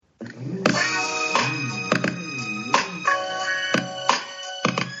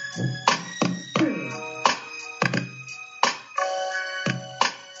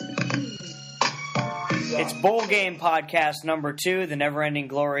Bowl Game Podcast number 2, the Never Ending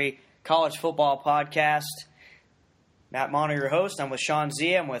Glory College Football Podcast. Matt Mono, your host. I'm with Sean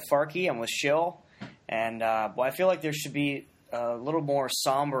Zia. I'm with Farkey. I'm with Shill. And I feel like there should be a little more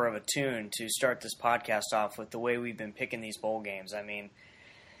somber of a tune to start this podcast off with the way we've been picking these bowl games. I mean,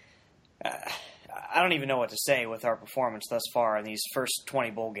 I don't even know what to say with our performance thus far in these first 20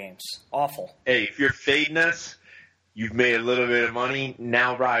 bowl games. Awful. Hey, if you're fading us, you've made a little bit of money.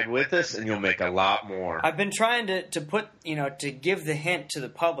 Now ride with us, and you'll make a lot more. I've been trying to put, to give the hint to the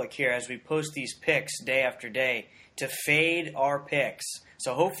public here as we post these picks day after day to fade our picks.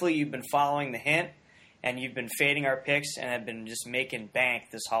 So hopefully you've been following the hint, and you've been fading our picks and have been just making bank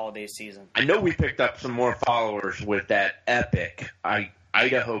this holiday season. I know we picked up some more followers with that epic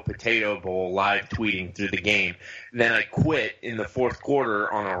Idaho Potato Bowl live tweeting through the game. Then I quit in the fourth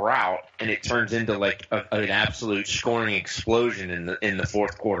quarter on a route, and it turns into like an absolute scoring explosion in the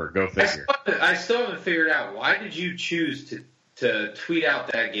fourth quarter. Go figure. I still haven't figured out, why did you choose to tweet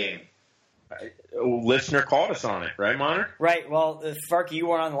out that game? A listener called us on it, right, Monner? Right. Well, Farkey, you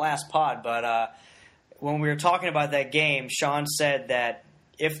weren't on the last pod, but when we were talking about that game, Sean said that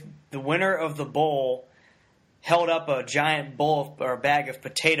if the winner of the bowl held up a giant bowl or a bag of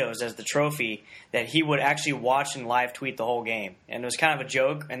potatoes as the trophy, that he would actually watch and live tweet the whole game. And it was kind of a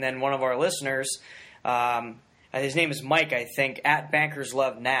joke. And then one of our listeners, his name is Mike, I think, at Bankers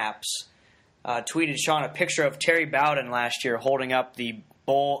Love Naps, tweeted Sean a picture of Terry Bowden last year holding up the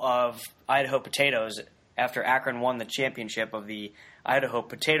bowl of Idaho potatoes after Akron won the championship of the Idaho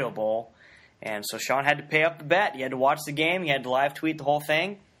Potato Bowl. And so Sean had to pay up the bet. He had to watch the game. He had to live tweet the whole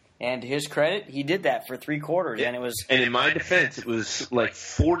thing. And to his credit, he did that for 3 quarters, and it was. And in my defense, it was like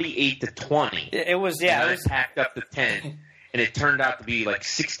 48-20. It was, yeah. And I packed up the 10, and it turned out to be like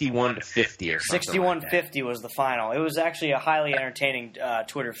 61-50 or something. 61-50 was the final. It was actually a highly entertaining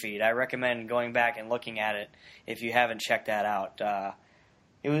Twitter feed. I recommend going back and looking at it if you haven't checked that out.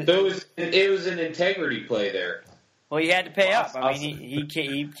 It was an integrity play there. Well, he had to pay up. I mean,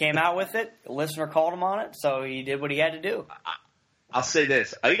 he came out with it. The listener called him on it, so he did what he had to do. I'll say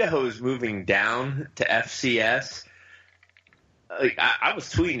this. Idaho is moving down to FCS. I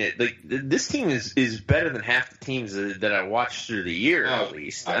was tweeting it. Like, this team is better than half the teams that I watched through the year, at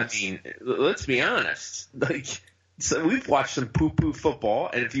least. I mean, let's be honest. Like, so we've watched some poo-poo football,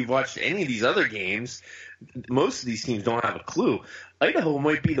 and if you've watched any of these other games, most of these teams don't have a clue. Idaho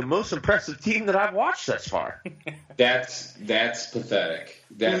might be the most impressive team that I've watched thus far. That's pathetic.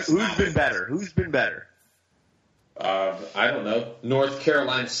 Who's been better? Who's been better? I don't know. North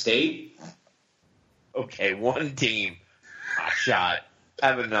Carolina State? Okay, one team. Hot shot.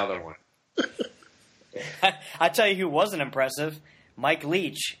 Have another one. I tell you who wasn't impressive. Mike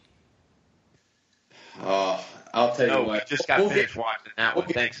Leach. Oh, I'll tell you what. We just got finished watching that one.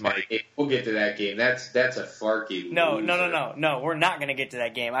 Thanks, Mike. We'll get to that game. That's a Farkey. No. We're not going to get to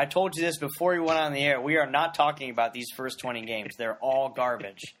that game. I told you this before we went on the air. We are not talking about these first 20 games. They're all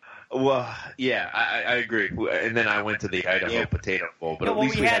garbage. Well, yeah, I agree. And then I went to the Idaho Potato Bowl, but at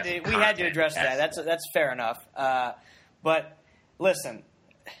least we had to address that. That's fair enough. But listen,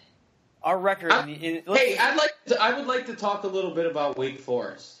 our record. I would like to talk a little bit about Wake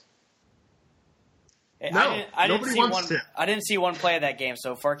Forest. I didn't see one play of that game.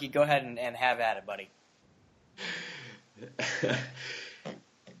 So Farkey, go ahead and have at it, buddy.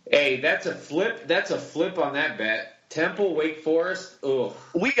 Hey, that's a flip. That's a flip on that bet. Temple, Wake Forest. Ugh.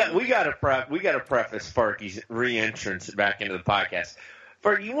 We got to preface Farkey's re-entrance back into the podcast.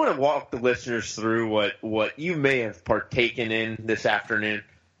 Farkey, you want to walk the listeners through what you may have partaken in this afternoon?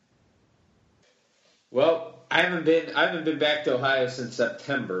 Well, I haven't been back to Ohio since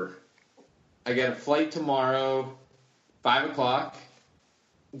September. I got a flight tomorrow, 5:00.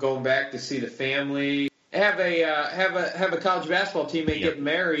 Going back to see the family. Have a college basketball teammate get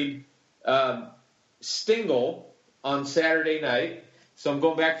married. Stingle. On Saturday night, so I'm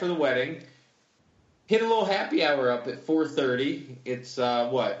going back for the wedding. Hit a little happy hour up at 4:30. It's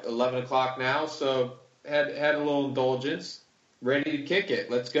 11 o'clock now, so had a little indulgence. Ready to kick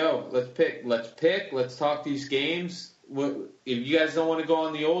it. Let's go. Let's pick. Let's talk these games. If you guys don't want to go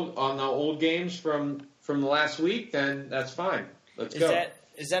on the old games from the last week, then that's fine. Let's go.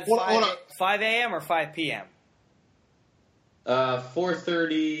 Is that 5 a.m. or 5 p.m.?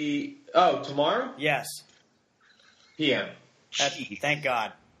 4:30. Oh, tomorrow? Yes. PM. Thank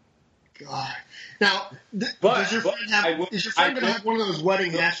God. God. Now, is your friend going to have one of those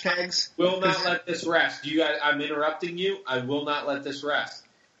wedding hashtags? Will not let this rest. You guys, I'm interrupting you. I will not let this rest.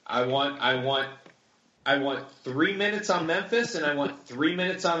 I want 3 minutes on Memphis, and I want 3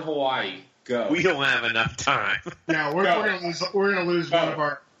 minutes on Hawaii. Go. We don't have enough time. No, we're going to lose one of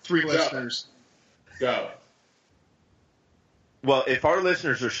our 3 listeners. Go. Well, if our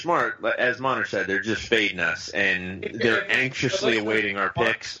listeners are smart, as Monner said, they're just fading us, and they're anxiously awaiting our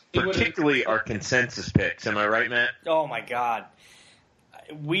picks, particularly our consensus picks. Am I right, Matt? Oh my God,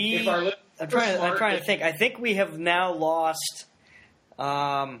 I'm trying to think. I think we have now lost.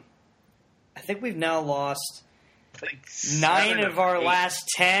 I think we've now lost like 9 of our last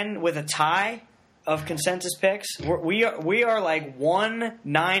 10 with a tie of consensus picks. We are like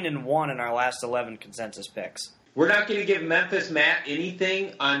 9-1 in our last 11 consensus picks. We're not going to give Memphis Matt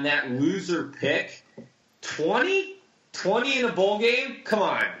anything on that loser pick. 20 in a bowl game? Come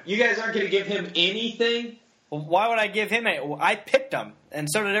on. You guys aren't going to give him anything? Well, why would I give him it? I picked him, and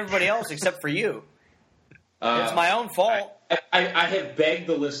so did everybody else except for you. It's my own fault. I have begged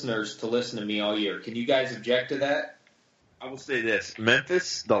the listeners to listen to me all year. Can you guys object to that? I will say this.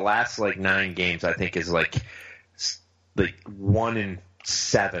 Memphis, the last 9 games, I think, is like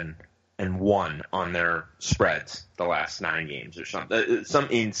 1-7. And 1 on their spreads the last 9 games or something. Some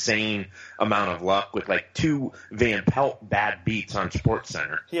insane amount of luck with 2 Van Pelt bad beats on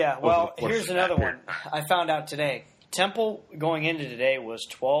SportsCenter. Yeah, well, here's another one. I found out today. Temple going into today was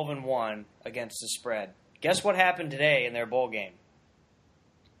 12-1 against the spread. Guess what happened today in their bowl game?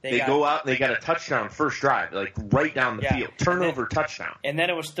 They go out and they got a touchdown first drive, right down the field. Turnover touchdown. And then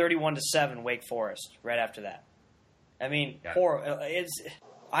it was 31-7 Wake Forest right after that. I mean,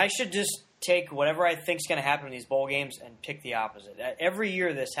 I should just take whatever I think is going to happen in these bowl games and pick the opposite. Every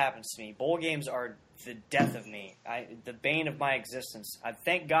year this happens to me. Bowl games are the death of me, the bane of my existence.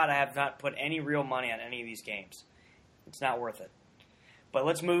 Thank God I have not put any real money on any of these games. It's not worth it. But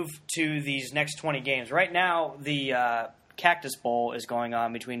let's move to these next 20 games. Right now, the Cactus Bowl is going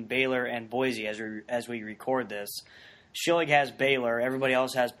on between Baylor and Boise as we record this. Schillig has Baylor. Everybody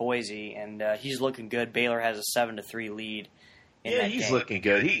else has Boise, and he's looking good. Baylor has a 7-3 lead. He's looking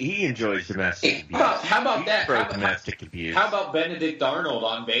good. He enjoys domestic abuse. How about that? Domestic abuse. How about Benedict Arnold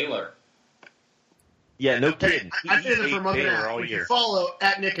on Baylor? Yeah, no kidding. I did it for Baylor all year. Follow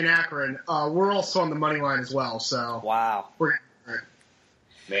at Nick and Akron. We're also on the money line as well. So wow,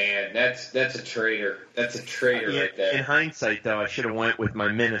 man, that's a traitor. That's a traitor right there. In hindsight, though, I should have went with my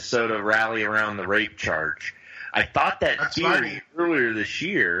Minnesota rally around the rape charge. I thought that theory earlier this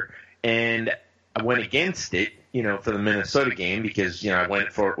year, and I went against it. For the Minnesota game because, I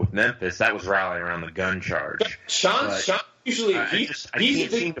went for it with Memphis. That was rally around the gun charge. Sean usually I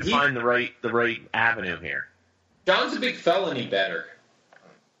can't seem to find the right avenue here. Sean's a big felony bettor.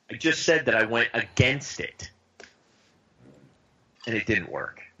 I just said that I went against it, and it didn't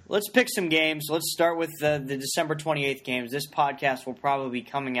work. Let's pick some games. Let's start with the December 28th games. This podcast will probably be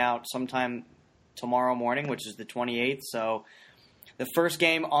coming out sometime tomorrow morning, which is the 28th, so... The first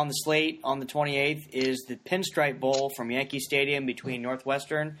game on the slate on the 28th is the Pinstripe Bowl from Yankee Stadium between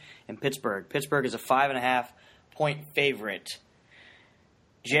Northwestern and Pittsburgh. Pittsburgh is a 5.5-point favorite.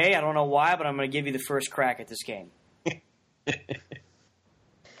 Jay, I don't know why, but I'm going to give you the first crack at this game.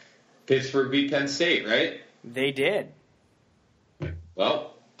 Pittsburgh beat Penn State, right? They did.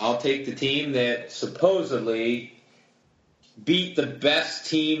 Well, I'll take the team that supposedly beat the best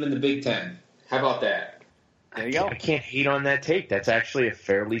team in the Big Ten. How about that? There you go. I can't hate on that take. That's actually a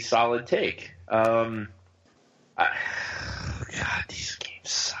fairly solid take. God, these games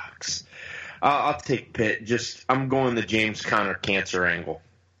sucks. I'll take Pitt. I'm going the James Conner cancer angle.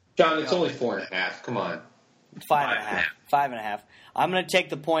 John, it's only 4.5. Come on. 5.5. 5.5. I'm going to take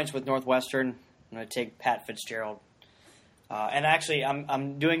the points with Northwestern. I'm going to take Pat Fitzgerald. And actually,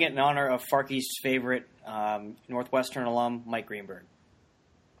 I'm doing it in honor of Farkey's favorite Northwestern alum, Mike Greenberg.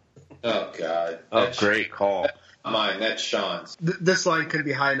 Oh, God. Great call. Mine, that's Sean's. This line couldn't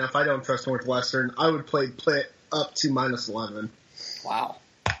be high enough. I don't trust Northwestern. I would play Pitt up to -11. Wow.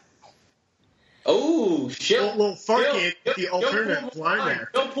 Oh, shit. Well, Farkey, the alternative line there.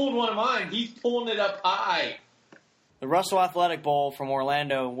 Bill pulled one of mine. He's pulling it up high. The Russell Athletic Bowl from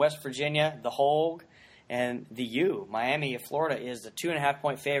Orlando, West Virginia, the Hogue, and the U, Miami of Florida, is the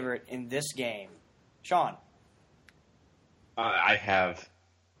 2.5-point favorite in this game. Sean. I have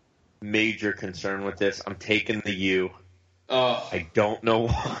major concern with this. I'm taking the U. I don't know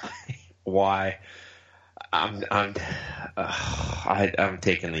why. I'm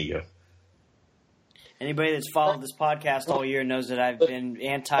taking the U. Anybody that's followed this podcast all year knows that I've been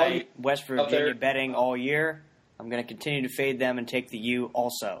anti-West Virginia betting all year. I'm going to continue to fade them and take the U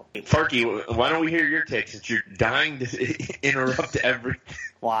also. Farkey, why don't we hear your take since you're dying to interrupt everything?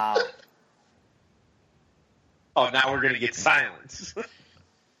 Wow. Oh, now we're going to get silence.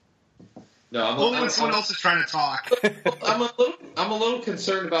 No, only when someone else is trying to talk. I'm a little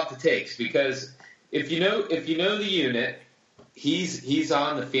concerned about the takes because if you know the unit, he's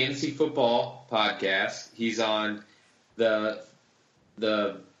on the Fantasy Football podcast. He's on the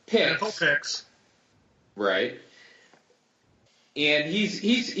picks. NFL picks. Right. And he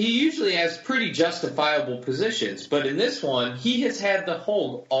usually has pretty justifiable positions, but in this one, he has had the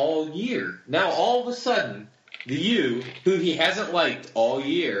hold all year. Now, all of a sudden, the U, who he hasn't liked all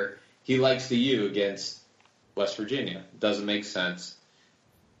year, he likes the U against West Virginia. Doesn't make sense.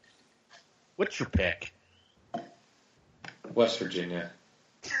 What's your pick? West Virginia.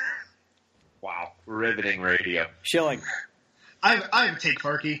 Wow, riveting radio. Schilling. I have take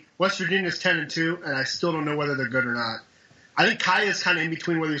Farkey. West Virginia's 10-2, and I still don't know whether they're good or not. I think Kaya's kind of in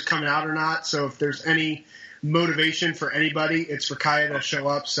between whether he's coming out or not. So if there's any motivation for anybody, it's for Kaya to show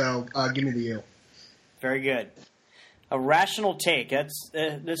up. So give me the U. Very good. A rational take.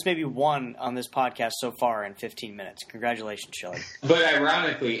 That's maybe one on this podcast so far in 15 minutes. Congratulations, Shelley. But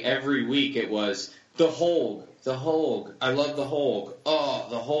ironically, every week it was the hold. The Hogue. I love the Hogue. Oh,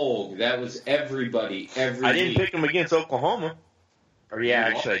 the Hogue. That was everybody. I didn't pick him against Oklahoma. Or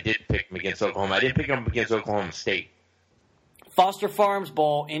actually, I did pick him against Oklahoma. I didn't pick him against Oklahoma State. Foster Farms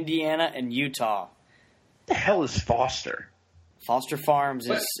Bowl, Indiana and Utah. What the hell is Foster? Foster Farms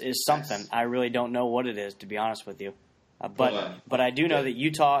is something. I really don't know what it is, to be honest with you. But I do know that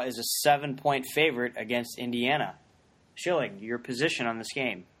Utah is a 7-point favorite against Indiana. Schilling, your position on this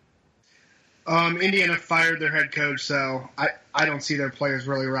game. Indiana fired their head coach, so I don't see their players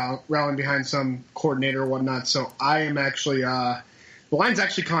really rallying behind some coordinator or whatnot. So I am actually the line's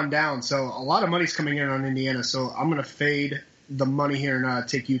actually calmed down. So a lot of money's coming in on Indiana. So I'm going to fade the money here and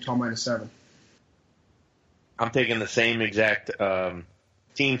take Utah -7. I'm taking the same exact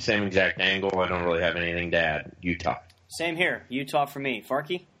team, same exact angle. I don't really have anything to add. Utah. Same here. Utah for me.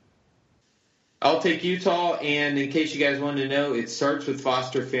 Farkey? I'll take Utah, and in case you guys wanted to know, it starts with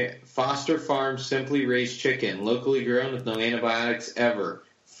Foster Farms Simply Raised Chicken, locally grown with no antibiotics ever.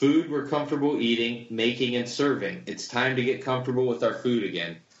 Food we're comfortable eating, making, and serving. It's time to get comfortable with our food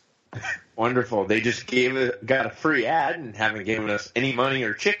again. Wonderful. They just got a free ad and haven't given us any money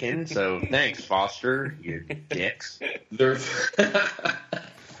or chicken, so thanks, Foster, you dicks.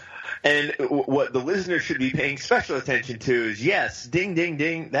 And what the listeners should be paying special attention to is, yes, ding, ding,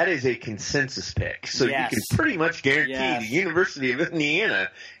 ding, that is a consensus pick. So you can pretty much guarantee the University of Indiana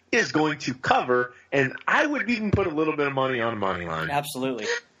is going to cover, and I would even put a little bit of money on a money line. Absolutely.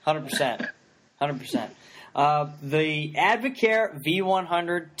 100%. 100%. The Advocare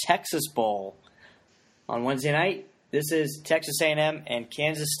V100 Texas Bowl on Wednesday night. This is Texas A&M and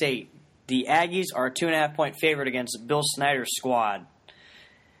Kansas State. The Aggies are a 2.5-point favorite against Bill Snyder's squad.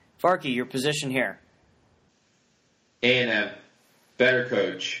 Farkey, your position here. A&M, better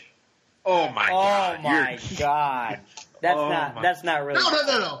coach. Oh my God! Oh my God! That's not really.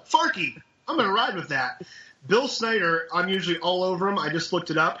 No. Farkey, I'm going to ride with that. Bill Snyder, I'm usually all over him. I just looked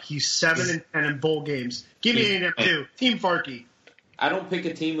it up. He's 7-10 in bowl games. Give me A&M too. Team Farkey. I don't pick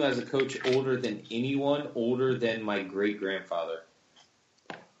a team who has a coach older than anyone, older than my great-grandfather.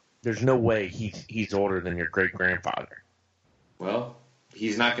 There's no way he's older than your great-grandfather. Well,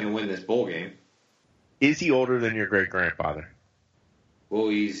 he's not going to win this bowl game. Is he older than your great-grandfather? Well,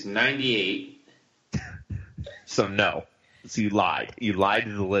 he's 98. So no. So you lied. You lied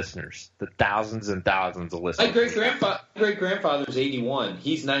to the listeners, the thousands and thousands of listeners. My great-grandfather's 81.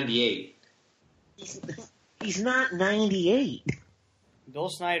 He's 98. He's not 98. Bill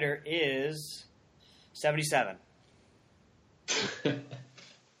Snyder is 77.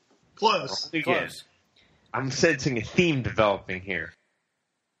 Close. Close. I'm sensing a theme developing here.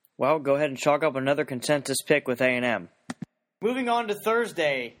 Well, go ahead and chalk up another consensus pick with A&M. Moving on to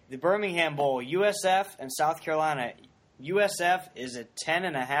Thursday, the Birmingham Bowl, USF and South Carolina. USF is a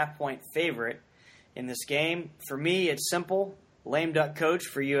 10.5-point favorite in this game. For me, it's simple. Lame duck coach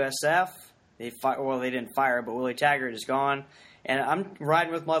for USF. They didn't fire, but Willie Taggart is gone. And I'm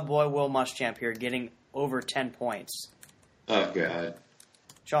riding with my boy Will Muschamp here, getting over 10 points. Oh, God.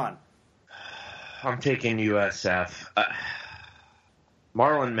 Sean. I'm taking USF.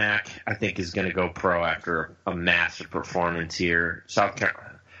 Marlon Mack, I think, is going to go pro after a massive performance here.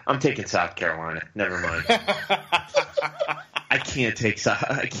 I'm taking South Carolina. Never mind. I can't take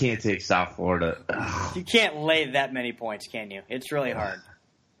South Florida. Ugh. You can't lay that many points, can you? It's really hard.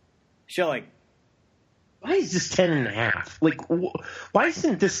 Schilling. Why is this 10.5? Like, why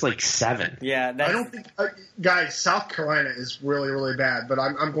isn't this like 7? Yeah, I don't think, guys. South Carolina is really, really bad. But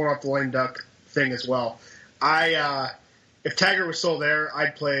I'm going off the lame duck thing as well. If Taggart was still there,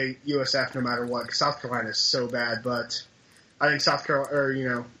 I'd play USF no matter what. Because South Carolina is so bad. But I think South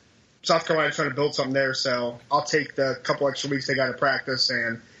Carolina's trying to build something there. So I'll take the couple extra weeks they got to practice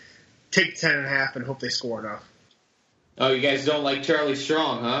and take 10.5 and hope they score enough. Oh, you guys don't like Charlie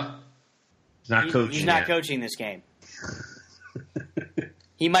Strong, huh? He's not coaching. He's not coaching this game.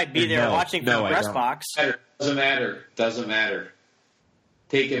 He might be there watching from the press box. Doesn't matter.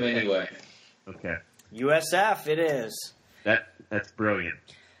 Take him anyway. Okay. USF, it is. That's brilliant.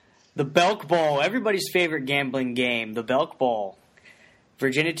 The Belk Bowl, everybody's favorite gambling game, the Belk Bowl.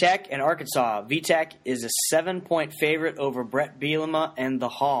 Virginia Tech and Arkansas. VTech is a 7-point favorite over Brett Bielema and the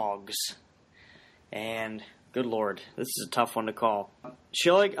Hogs. And, good Lord, this is a tough one to call.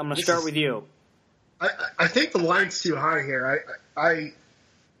 Schillig, I'm going to start with you. I think the line's too high here.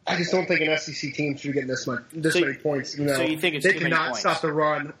 I just don't think an SEC team should be getting this many points. You know, so you think it's they too many cannot points? Stop the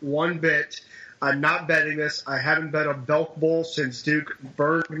run one bit. I'm not betting this. I haven't bet a Belk Bowl since Duke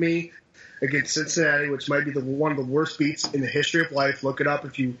burned me against Cincinnati, which might be one of the worst beats in the history of life. Look it up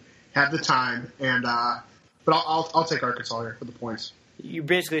if you have the time. And but I'll take Arkansas here for the points. You're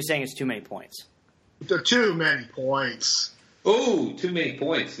basically saying it's too many points. Too many points. Ooh, too many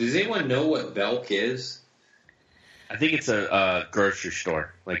points. Does anyone know what Belk is? I think it's a grocery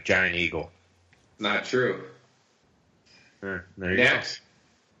store, like Giant Eagle. Not true. There you Next.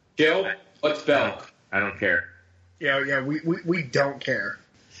 Joe, what's go. Belk? I don't care. Yeah, we don't care.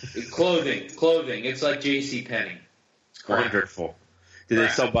 Clothing. It's like JCPenney. It's crap. Wonderful. Do they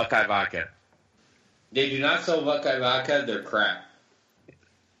sell Buckeye vodka? They do not sell Buckeye vodka. They're crap.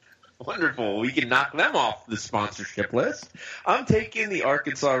 Wonderful. We can knock them off the sponsorship list. I'm taking the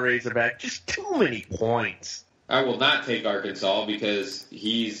Arkansas Razorback. Just too many points. I will not take Arkansas because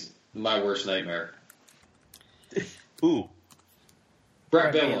he's my worst nightmare. Ooh.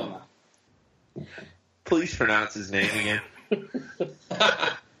 Brett Bielema. Please pronounce his name again.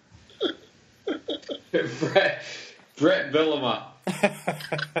 Brett Bielema.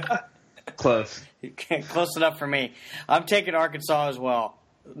 Close. Close enough for me. I'm taking Arkansas as well.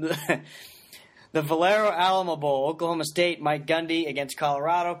 The Valero Alamo Bowl, Oklahoma State, Mike Gundy against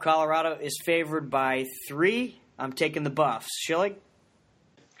Colorado. Colorado is favored by 3. I'm taking the Buffs. Schillig?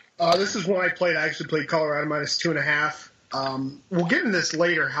 This is one I played. I actually played Colorado minus 2.5. We'll get into this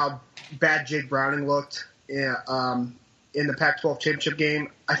later, how bad Jake Browning looked in the Pac-12 championship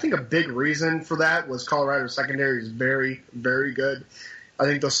game. I think a big reason for that was Colorado's secondary is very, very good. I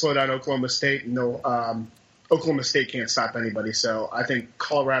think they'll slow down Oklahoma State, and Oklahoma State can't stop anybody. So I think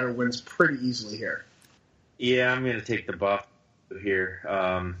Colorado wins pretty easily here. Yeah, I'm going to take the Buff here.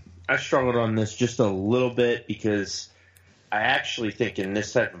 I struggled on this just a little bit because I actually think in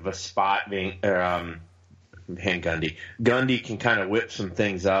this type of a spot, Gundy can kind of whip some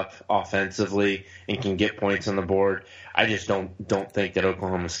things up offensively and can get points on the board. I just don't think that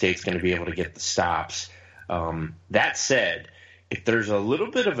Oklahoma State's going to be able to get the stops. That said, if there's a little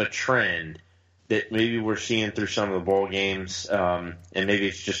bit of a trend that maybe we're seeing through some of the bowl games, and maybe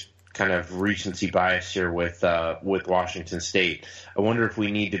it's just kind of recency bias here with Washington State, I wonder if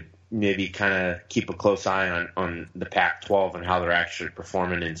we need to maybe kind of keep a close eye on the Pac-12 and how they're actually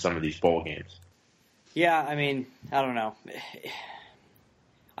performing in some of these bowl games. Yeah, I mean, I don't know.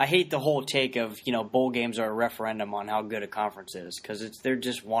 I hate the whole take of, bowl games are a referendum on how good a conference is because they're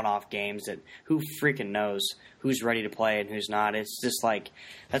just one-off games that who freaking knows who's ready to play and who's not. It's just like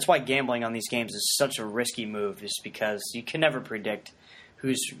that's why gambling on these games is such a risky move, just because you can never predict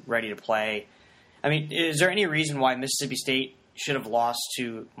who's ready to play. I mean, is there any reason why Mississippi State should have lost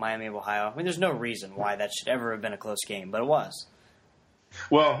to Miami of Ohio? I mean, there's no reason why that should ever have been a close game, but it was.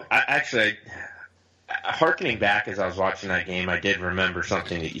 Well, hearkening back as I was watching that game, I did remember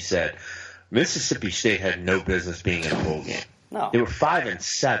something that you said. Mississippi State had no business being in a bowl game. No. They were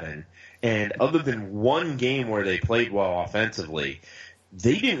 5-7, and other than one game where they played well offensively,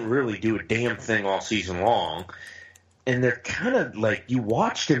 they didn't really do a damn thing all season long. And they're kind of like, you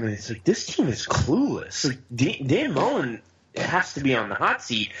watched them, and it's like, this team is clueless. Like, Dan Mullen has to be on the hot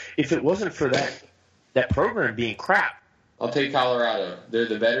seat if it wasn't for that program being crap. I'll take Colorado. They're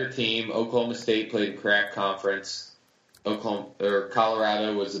the better team. Oklahoma State played a crap conference.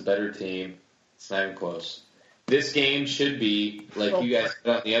 Colorado was the better team. It's not even close. This game should be, like you guys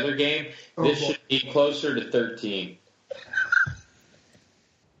said on the other game, this should be closer to 13.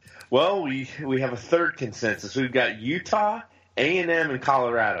 Well, we have a third consensus. We've got Utah, A&M, and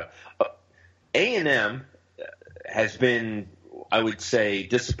Colorado. A&M has been, I would say,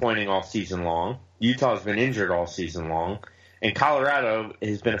 disappointing all season long. Utah has been injured all season long. And Colorado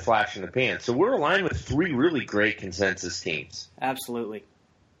has been a flash in the pan. So we're aligned with 3 really great consensus teams. Absolutely.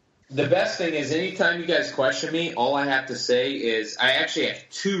 The best thing is anytime you guys question me, all I have to say is I actually have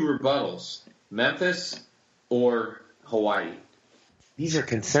 2 rebuttals. Memphis or Hawaii. These are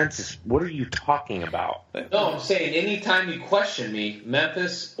consensus. What are you talking about? No, I'm saying anytime you question me,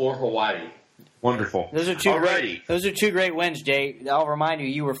 Memphis or Hawaii. Wonderful. Those are two great wins, Jay. I'll remind you,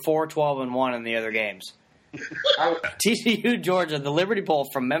 you were 4-12-1 in the other games. TCU, Georgia, the Liberty Bowl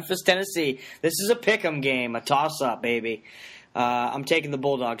from Memphis, Tennessee. This is a pick'em game, a toss-up, baby. I'm taking the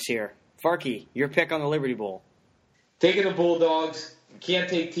Bulldogs here. Farkey, your pick on the Liberty Bowl. Taking the Bulldogs. Can't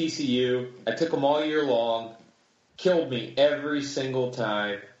take TCU. I took them all year long. Killed me every single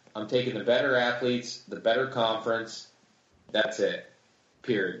time. I'm taking the better athletes, the better conference. That's it.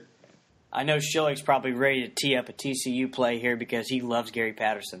 Period. I know Schillick's probably ready to tee up a TCU play here because he loves Gary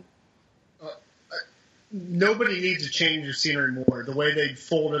Patterson. Nobody needs to change your scenery more. The way they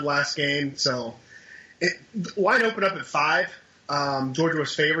folded last game, so wide open up at 5. Georgia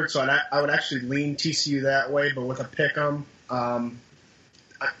was favored, so I would actually lean TCU that way, but with a pick 'em. I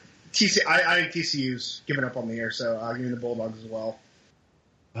think TCU's giving up on the year, so I'll give you the Bulldogs as well.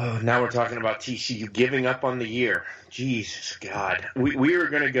 Oh, now we're talking about TCU giving up on the year. Jesus, God. We are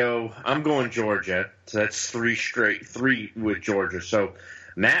going to go – I'm going Georgia, so that's 3 with Georgia. So,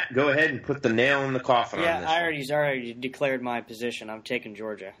 Matt, go ahead and put the nail in the coffin on this. Yeah, I already declared my position. I'm taking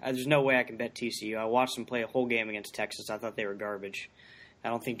Georgia. There's no way I can bet TCU. I watched them play a whole game against Texas. I thought they were garbage. I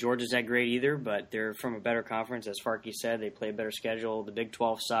don't think Georgia's that great either, but they're from a better conference. As Farkey said, they play a better schedule. The Big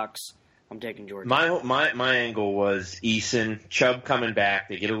 12 sucks. I'm taking Georgia. My angle was Eason, Chubb coming back.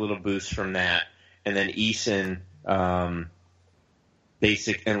 They get a little boost from that. And then Eason, and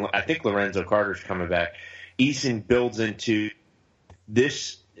I think Lorenzo Carter's coming back. Eason builds into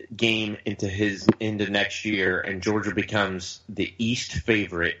this game into next year, and Georgia becomes the East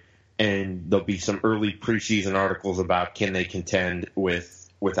favorite. And there'll be some early preseason articles about can they contend with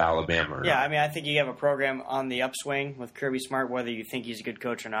Alabama or not. I think you have a program on the upswing with Kirby Smart, whether you think he's a good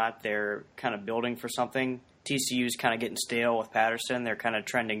coach or not. They're kind of building for something. TCU's kind of getting stale with Patterson. They're kind of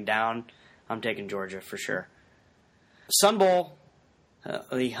trending down. I'm taking Georgia for sure. Sun Bowl,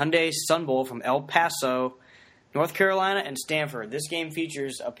 the Hyundai Sun Bowl from El Paso, North Carolina and Stanford. This game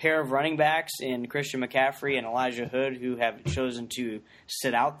features a pair of running backs in Christian McCaffrey and Elijah Hood who have chosen to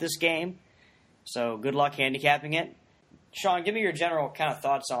sit out this game. So good luck handicapping it. Sean, give me your general kind of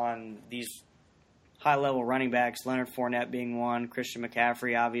thoughts on these high-level running backs, Leonard Fournette being one, Christian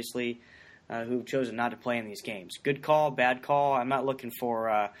McCaffrey, obviously, who've chosen not to play in these games. Good call, bad call. I'm not looking for,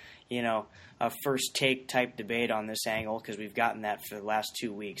 a first-take type debate on this angle because we've gotten that for the last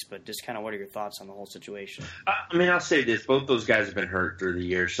 2 weeks, but just kind of what are your thoughts on the whole situation? I'll say this. Both those guys have been hurt through the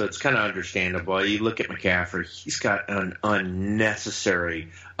year, so it's kind of understandable. You look at McCaffrey, he's got an unnecessary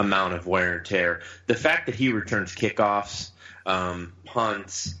amount of wear and tear. The fact that he returns kickoffs,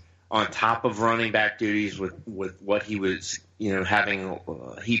 punts, on top of running back duties with what he was, having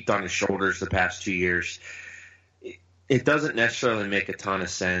heaped on his shoulders the past 2 years, it doesn't necessarily make a ton of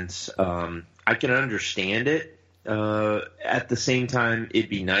sense. I can understand it. At the same time, it'd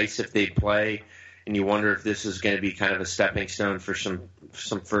be nice if they'd play, and you wonder if this is going to be kind of a stepping stone for some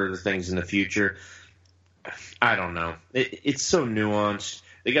further things in the future. I don't know. It's so nuanced.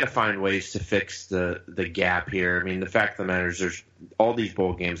 They got to find ways to fix the gap here. I mean, the fact of the matter is there's all these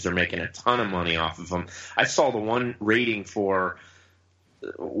bowl games, they're making a ton of money off of them. I saw the one rating for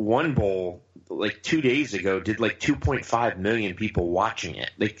one bowl like 2 days ago did like 2.5 million people watching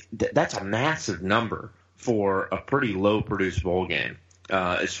it. Like that's a massive number for a pretty low produced bowl game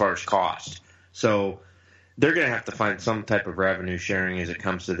as far as cost. So they're going to have to find some type of revenue sharing as it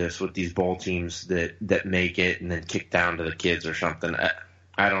comes to this with these bowl teams that make it and then kick down to the kids or something.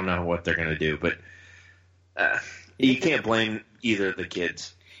 I don't know what they're going to do, but you can't blame either of the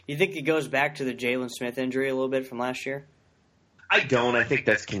kids. You think it goes back to the Jalen Smith injury a little bit from last year? I don't. I think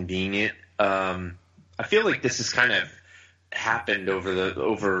that's convenient. I feel like this has kind of happened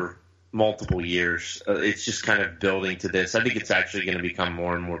over multiple years. It's just kind of building to this. I think it's actually going to become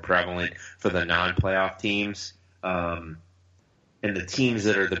more and more prevalent for the non-playoff teams and the teams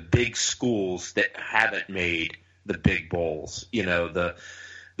that are the big schools that haven't made the big bowls.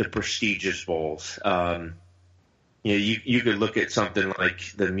 The prestigious bowls. You could look at something like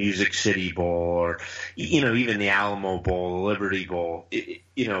the Music City Bowl or, even the Alamo Bowl, the Liberty Bowl.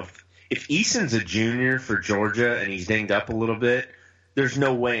 If Eason's a junior for Georgia and he's dinged up a little bit, there's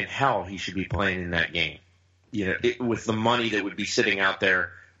no way in hell he should be playing in that game. With the money that would be sitting out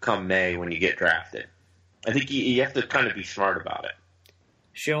there come May when you get drafted. I think you have to kind of be smart about it.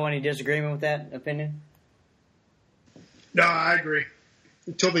 Show any disagreement with that opinion? No, I agree.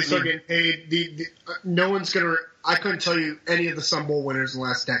 Until they start getting paid, no one's going to – I couldn't tell you any of the Sun Bowl winners in the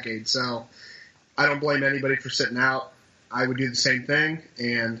last decade, so I don't blame anybody for sitting out. I would do the same thing,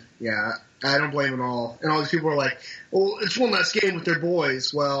 and, yeah, I don't blame them all. And all these people are like, well, it's one last game with their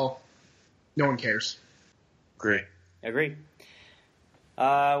boys. Well, no one cares. Agree. We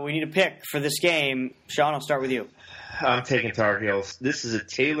need a pick for this game. Sean, I'll start with you. I'm taking Tar Heels. This is a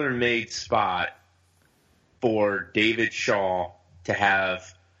tailor-made spot for David Shaw to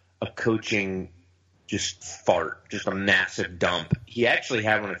have a coaching just fart, just a massive dump. He actually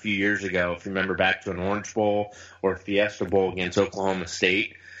had one a few years ago, if you remember back to an Orange Bowl or a Fiesta Bowl against Oklahoma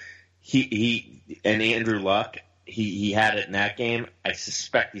State. He and Andrew Luck, he had it in that game. I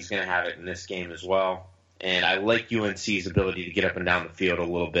suspect he's going to have it in this game as well. And I like UNC's ability to get up and down the field a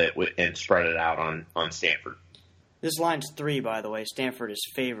little bit and spread it out on Stanford. This line's 3, by the way. Stanford is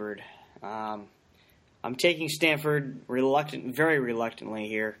favored. I'm taking Stanford very reluctantly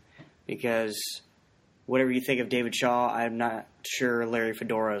here because whatever you think of David Shaw, I'm not sure Larry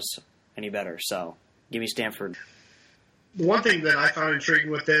Fedora's any better. So give me Stanford. The one thing that I found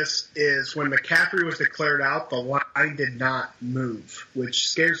intriguing with this is when McCaffrey was declared out, the line did not move, which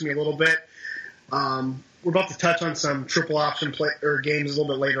scares me a little bit. We're about to touch on some triple option games a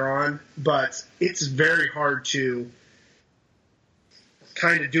little bit later on, but it's very hard to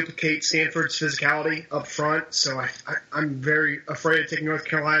kind of duplicate Stanford's physicality up front. So I'm very afraid of taking North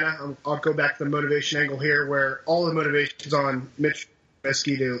Carolina. I'll go back to the motivation angle here, where all the motivation's on Mitch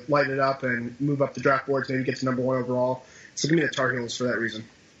Trubisky to light it up and move up the draft boards, maybe get to number 1 overall. So give me the Tar Heels for that reason.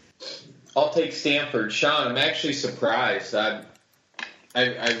 I'll take Stanford. Sean, I'm actually surprised. I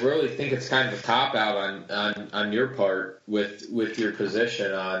really think it's kind of a cop-out on your part with your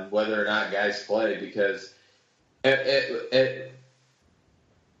position on whether or not guys play, because at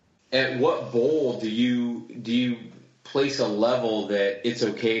what bowl do you place a level that it's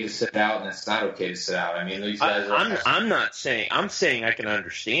okay to sit out and it's not okay to sit out? I mean, these guys I'm not saying. I'm saying I can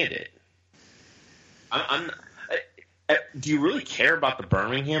understand it. Do you really care about the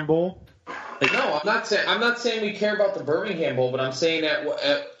Birmingham Bowl? No, I'm not saying we care about the Birmingham Bowl, but I'm saying that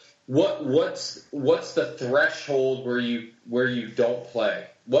what's the threshold where you don't play?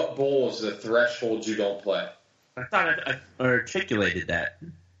 What bowl is the threshold you don't play? I thought I articulated that.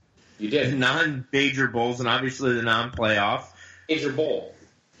 You did. Non-major bowls and obviously the non-playoff. Major bowl.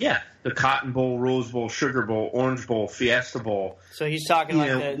 Yeah, the Cotton Bowl, Rose Bowl, Sugar Bowl, Orange Bowl, Fiesta Bowl. So he's talking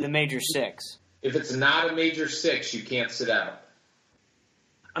the major 6. If it's not a major 6, you can't sit out.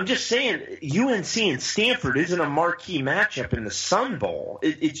 I'm just saying, UNC and Stanford isn't a marquee matchup in the Sun Bowl.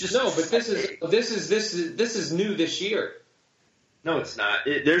 It's just no, but this is new this year. No, it's not.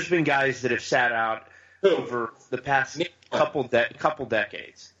 There's been guys that have sat out over the past couple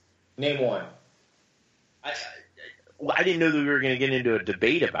decades. Name one. I didn't know that we were going to get into a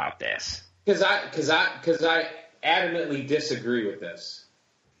debate about this. Because I adamantly disagree with this.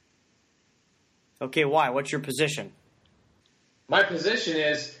 Okay, why? What's your position? My position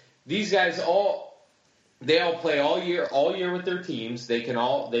is these guys all play all year with their teams. They can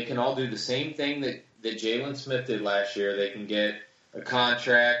all do the same thing that Jalen Smith did last year. They can get a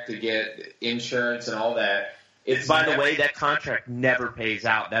contract to get insurance and all that. By the way, that contract never pays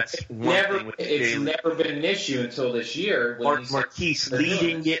out. That's one thing with it's never been an issue until this year. Marquise Lee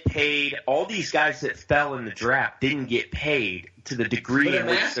didn't get paid. All these guys that fell in the draft didn't get paid to the degree in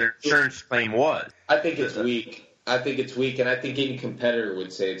which their insurance claim was. I think it's weak. And I think any competitor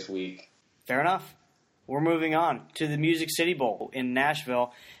would say it's weak. Fair enough. We're moving on to the Music City Bowl in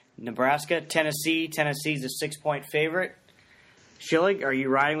Nashville, Nebraska, Tennessee. Tennessee's a 6-point favorite. Schilling, are you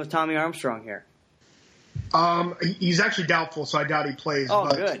riding with Tommy Armstrong here? He's actually doubtful, so I doubt he plays. Oh,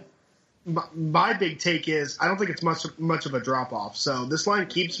 good. My big take is I don't think it's much of a drop-off. So this line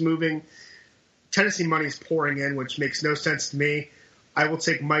keeps moving. Tennessee money's pouring in, which makes no sense to me. I will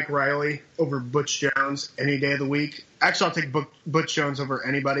take Mike Riley over Butch Jones any day of the week. Actually, I'll take Butch Jones over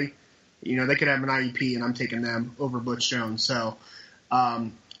anybody. You know, they could have an IEP, and I'm taking them over Butch Jones. So I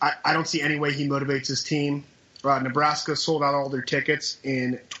don't see any way he motivates his team. Nebraska sold out all their tickets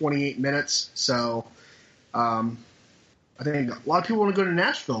in 28 minutes. So I think a lot of people want to go to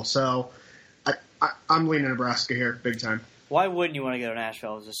Nashville. So I'm leaning Nebraska here big time. Why wouldn't you want to go to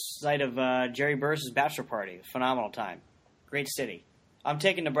Nashville? It's the site of Jerry Burris's bachelor party. Phenomenal time. Great city. I'm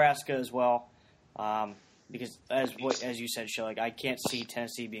taking Nebraska as well because, as you said, Schilling, I can't see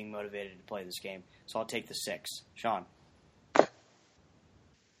Tennessee being motivated to play this game. So I'll take the 6. Sean.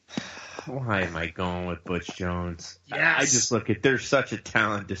 Why am I going with Butch Jones? Yes. I just look at there's such a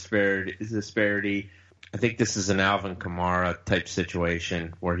talent disparity. I think this is an Alvin Kamara type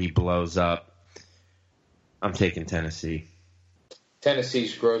situation where he blows up. I'm taking Tennessee.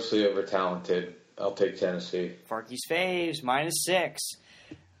 Tennessee's grossly over-talented. I'll take Tennessee. Farkey's faves, -6.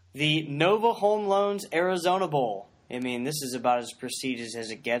 The Nova Home Loans Arizona Bowl. I mean, this is about as prestigious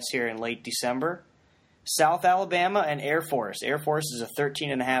as it gets here in late December. South Alabama and Air Force. Air Force is a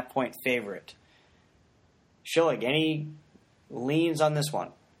 13.5-point favorite. Schilling, any leans on this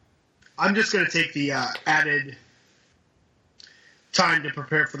one? I'm just going to take the added time to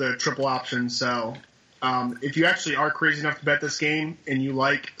prepare for the triple option. So If you actually are crazy enough to bet this game and you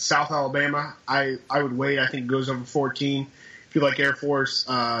like South Alabama, I would wait. I think it goes over 14. If you like Air Force,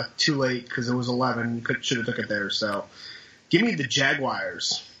 too late because it was 11. You should have took it there. So give me the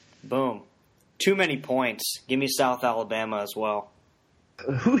Jaguars. Boom. Too many points. Give me South Alabama as well.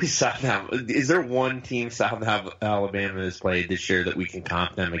 Who is South Alabama? Is there one team South Alabama has played this year that we can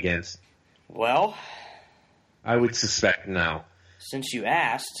comp them against? Well, I would suspect no. Since you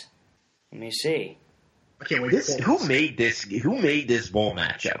asked, let me see. I can't wait. Who made this? Who made this bowl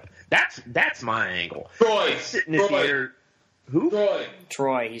matchup? That's my angle. Troy. Sitting in here. Who?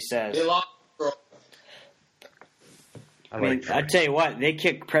 Troy, he says. They lost Troy. I mean, I tell you what, they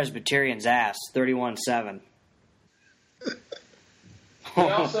kicked Presbyterian's ass, 31-7.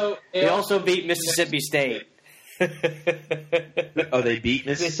 They also beat Mississippi State. Oh, they beat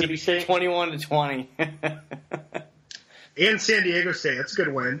Mississippi State 21-20. And San Diego State. That's a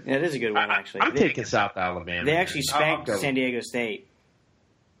good win. Yeah, it is a good win, actually. I'm taking South Alabama. They actually spanked San Diego State.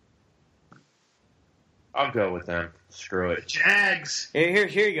 I'll go with them. Screw it. Jags. Here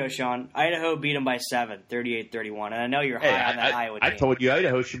you go, Sean. Idaho beat them by 7, 38-31. And I know you're high on that Iowa team. I told you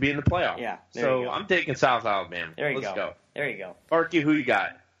Idaho should be in the playoff. Yeah. So I'm taking South Alabama. There you Let's go. There you go. Sparky, who you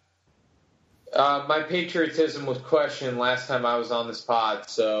got? My patriotism was questioned last time I was on this pod,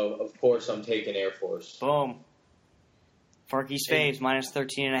 so of course I'm taking Air Force. Boom. Farkey's faves, minus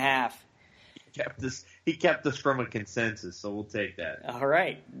 13.5. He kept us from a consensus, so we'll take that. All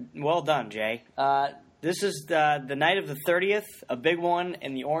right. Well done, Jay. This is the night of the 30th, a big one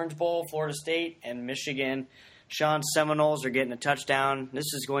in the Orange Bowl, Florida State and Michigan. Sean's Seminoles are getting a touchdown.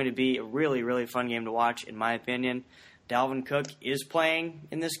 This is going to be a really, really fun game to watch, in my opinion. Dalvin Cook is playing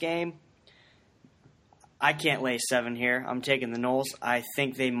in this game. I can't lay 7 here. I'm taking the Noles. I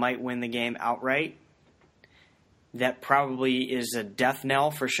think they might win the game outright. That probably is a death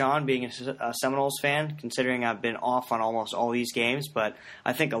knell for Sean, being a Seminoles fan, considering I've been off on almost all these games. But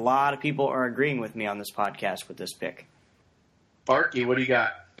I think a lot of people are agreeing with me on this podcast with this pick. Sparky, what do you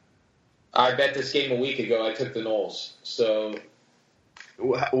got? I bet this game a week ago. I took the Noles. So,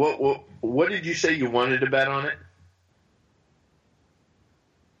 what did you say you wanted to bet on it?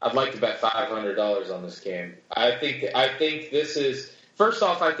 I'd like to bet $500 on this game. I think this is, first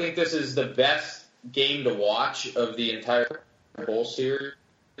off, I think this is the best game to watch of the entire bowl series.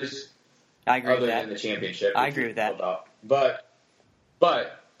 I agree with that. Other than the championship. I agree with that. But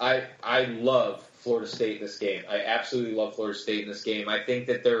I love Florida State in this game. I absolutely love Florida State in this game. I think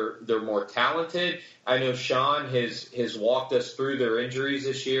that they're more talented. I know Sean has walked us through their injuries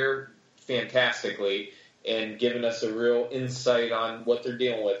this year fantastically and given us a real insight on what they're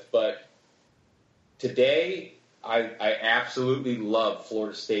dealing with. But today, I absolutely love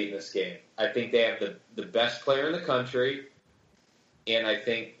Florida State in this game. I think they have the best player in the country, and I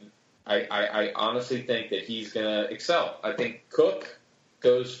honestly think that he's going to excel. I think Cook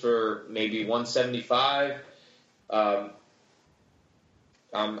goes for maybe 175.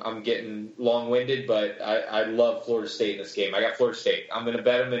 I'm getting long-winded, but I love Florida State in this game. I got Florida State. I'm going to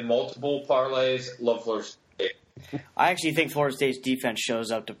bet them in multiple parlays. Love Florida State. I actually think Florida State's defense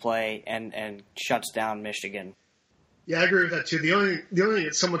shows up to play and shuts down Michigan. Yeah, I agree with that too. The only thing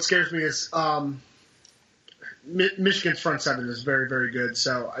that somewhat scares me is Michigan's front seven is very, very good.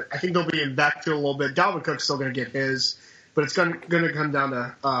 So I think they'll be in backfield a little bit. Dalvin Cook's still going to get his, but it's going to come down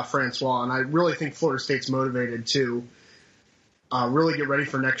to Francois. And I really think Florida State's motivated to really get ready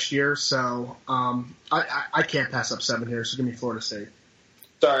for next year. So I can't pass up 7 here. So give me Florida State.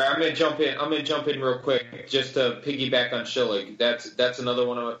 Sorry, I'm going to jump in real quick just to piggyback on Schilling. That's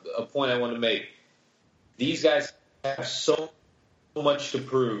another a point I want to make. These guys have so much to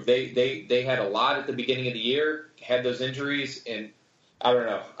prove. They had a lot at the beginning of the year, had those injuries, and I don't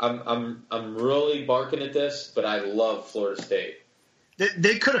know. I'm really barking at this, but I love Florida State.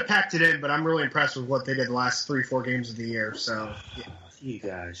 They could have packed it in, but I'm really impressed with what they did the last 3-4 games of the year. So yeah. You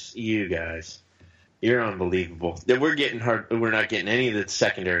guys, you're unbelievable. We're getting hard. We're not getting any of the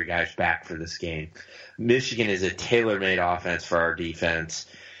secondary guys back for this game. Michigan is a tailor-made offense for our defense.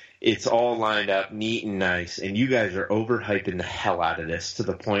 It's all lined up neat and nice, and you guys are overhyping the hell out of this to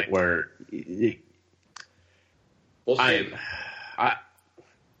the point where we'll see.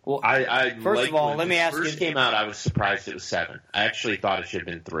 First of all, let me ask you. When it first came out, I was surprised it was 7. I actually thought it should have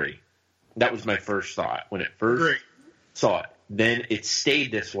been 3. That was my first thought when it first saw it. Then it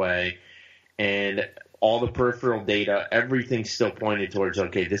stayed this way, and all the peripheral data, everything still pointed towards,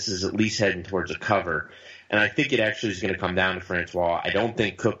 okay, this is at least heading towards a cover. And I think it actually is going to come down to Francois. I don't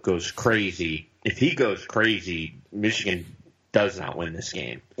think Cook goes crazy. If he goes crazy, Michigan does not win this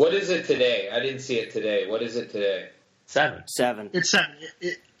game. What is it today? I didn't see it today. What is it today? 7. Seven. It's 7.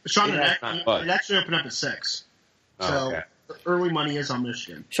 Sean, It it actually opened up at 6. So okay. early money is on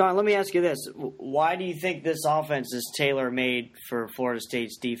Michigan. Sean, let me ask you this. Why do you think this offense is tailor-made for Florida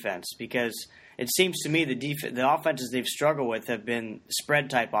State's defense? Because it seems to me the offenses they've struggled with have been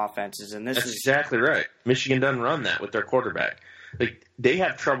spread-type offenses, and That's exactly right. Michigan doesn't run that with their quarterback. Like, they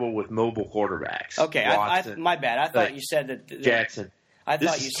have trouble with mobile quarterbacks. Okay, Watson, my bad. I thought you said that Jackson.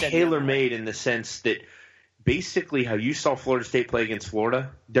 This is tailor-made in the sense that basically how you saw Florida State play against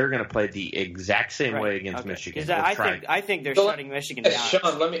Florida, they're going to play the exact same way against Michigan. I think they're shutting Michigan down.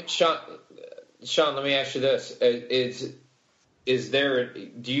 Sean, let me ask you this: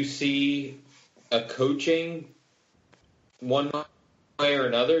 do you see a coaching one way or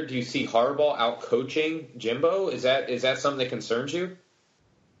another? Do you see Harbaugh out coaching Jimbo? Is that something that concerns you?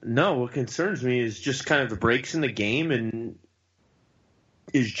 No, what concerns me is just kind of the breaks in the game, and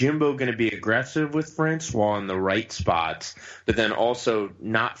is Jimbo going to be aggressive with Francois in the right spots, but then also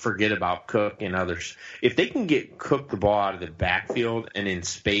not forget about Cook and others? If they can get Cook the ball out of the backfield and in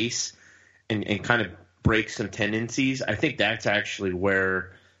space and kind of break some tendencies, I think that's actually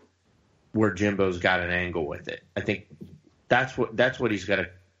where Jimbo's got an angle with it. I think that's what he's got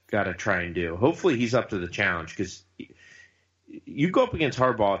to try and do. Hopefully he's up to the challenge, because you go up against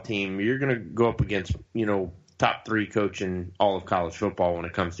Harbaugh team, you're going to go up against, top 3 coach in all of college football when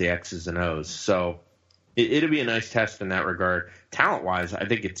it comes to X's and O's. So it'll be a nice test in that regard. Talent-wise, I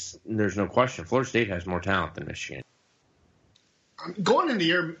think there's no question. Florida State has more talent than Michigan. Going into the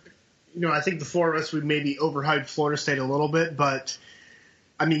year, I think the 4 of us would maybe overhype Florida State a little bit, but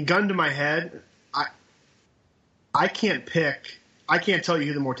I mean, gun to my head, I can't tell you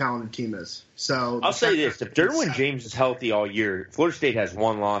who the more talented team is. So I'll say this: if Derwin James is healthy all year, Florida State has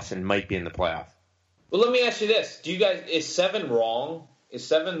 1 loss and might be in the playoff. Well, let me ask you this: do you guys is 7 wrong? Is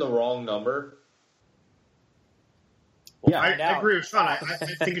 7 the wrong number? Yeah, I agree with Sean. I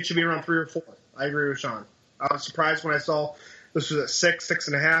think it should be around 3 or 4. I agree with Sean. I was surprised when I saw this was at 6,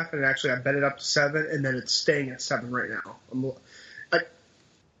 6.5, and actually I bet it up to 7, and then it's staying at 7 right now.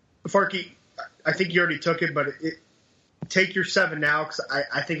 Farkey, I think you already took it, but take your 7 now, because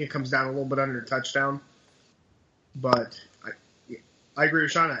I think it comes down a little bit under a touchdown. But I agree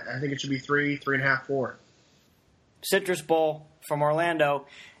with Sean. I think it should be 3, 3.5, 4. Citrus Bowl from Orlando,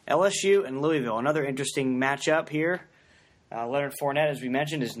 LSU and Louisville. Another interesting matchup here. Leonard Fournette, as we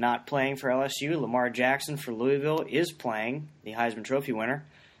mentioned, is not playing for LSU. Lamar Jackson for Louisville is playing, the Heisman Trophy winner.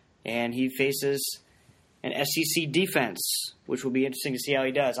 And he faces an SEC defense, which will be interesting to see how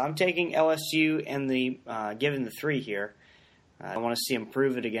he does. I'm taking LSU and given the 3 here. I want to see him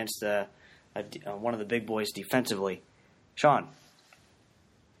prove it against one of the big boys defensively. Sean.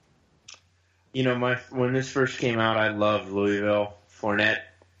 When this first came out, I loved Louisville. Fournette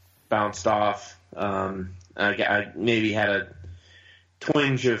bounced off. I maybe had a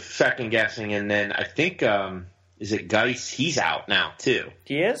twinge of second guessing, and then I think is it Geis? He's out now too.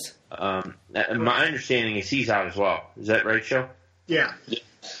 He is. My understanding is he's out as well. Is that right, Joe? Yeah.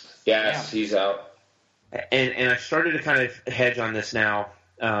 Yes, he's out. And I started to kind of hedge on this now.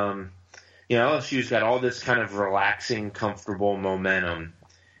 LSU's got all this kind of relaxing, comfortable momentum,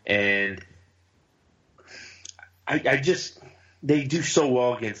 and they do so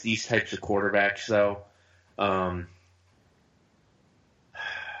well against these types of quarterbacks, though.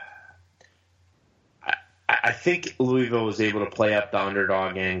 I think Louisville was able to play up the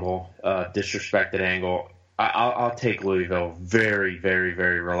underdog angle, disrespected angle. I'll take Louisville very, very,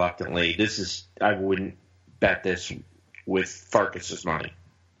 very reluctantly. I wouldn't bet this with Farkas's money.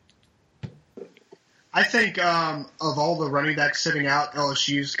 I think of all the running backs sitting out,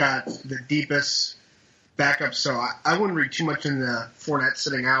 LSU's got the deepest backup, so I wouldn't read too much into Fournette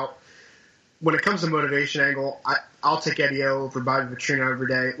sitting out. When it comes to motivation angle, I'll take Eddie O over Bobby Petrino every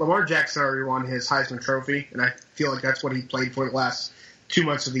day. Lamar Jackson already won his Heisman Trophy, and I feel like that's what he played for the last 2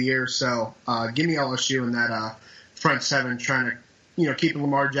 months of the year. So give me LSU in that front 7, trying to keeping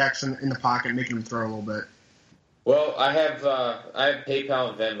Lamar Jackson in the pocket, making him throw a little bit. Well, I have PayPal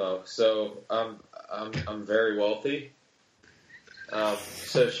and Venmo, so I'm very wealthy.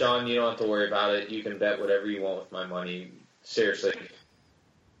 So Sean, you don't have to worry about it. You can bet whatever you want with my money. Seriously,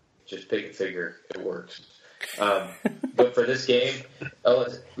 just pick a figure. It works. But for this game,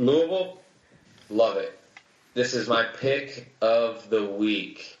 Louisville, love it. This is my pick of the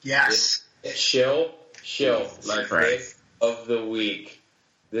week. Yes. Shill, my pick of the week.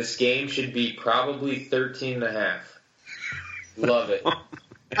 This game should be probably 13.5. Love it.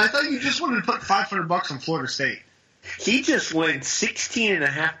 I thought you just wanted to put $500 on Florida State. He just went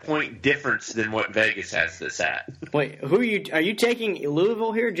 16.5-point difference than what Vegas has this at. Wait, who are you taking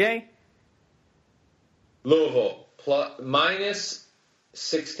Louisville here, Jay? Louisville minus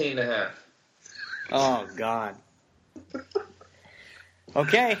 16.5. Oh, God.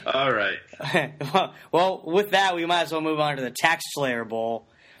 Okay. All right. Well, with that, we might as well move on to the Tax Slayer Bowl.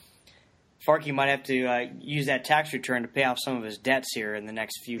 Farkey might have to use that tax return to pay off some of his debts here in the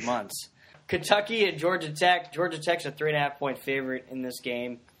next few months. Kentucky and Georgia Tech. Georgia Tech's a 3.5-point favorite in this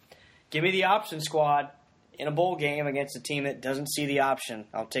game. Give me the option squad in a bowl game against a team that doesn't see the option.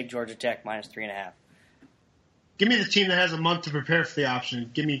 I'll take Georgia Tech minus 3.5. Give me the team that has a month to prepare for the option.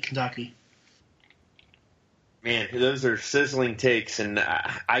 Give me Kentucky. Man, those are sizzling takes, and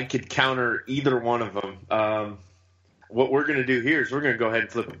I could counter either one of them. What we're going to do here is we're going to go ahead and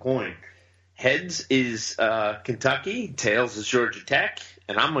flip a coin. Heads is Kentucky, tails is Georgia Tech,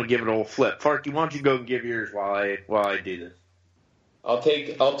 and I'm going to give it a little flip. Farkey, why don't you go and give yours while I do this? I'll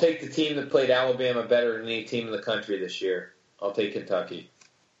take the team that played Alabama better than any team in the country this year. I'll take Kentucky.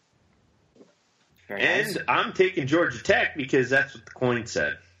 Very nice. And I'm taking Georgia Tech because that's what the coin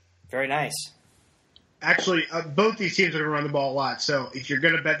said. Very nice. Actually, both these teams are going to run the ball a lot, so if you're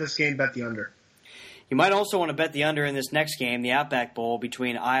going to bet this game, bet the under. You might also want to bet the under in this next game, the Outback Bowl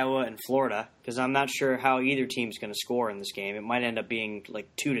between Iowa and Florida, because I'm not sure how either team's going to score in this game. It might end up being like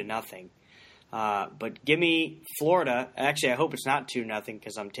 2-0. But give me Florida. Actually, I hope it's not 2-0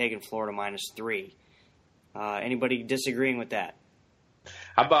 because I'm taking Florida minus 3. Anybody disagreeing with that?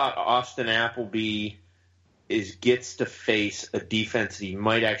 How about Austin Appleby gets to face a defense that he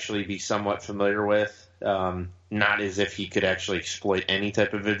might actually be somewhat familiar with? Not as if he could actually exploit any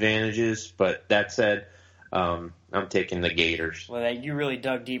type of advantages, but that said, I'm taking the Gators. Well, you really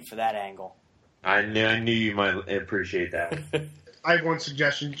dug deep for that angle. I knew you might appreciate that. I have one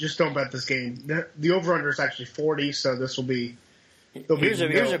suggestion. Just don't bet this game. The over-under is actually 40, so this will be... Here's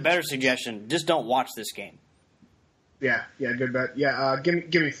a better suggestion. Just don't watch this game. Yeah, good bet. Yeah,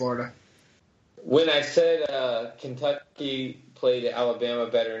 give me Florida. When I said Kentucky played Alabama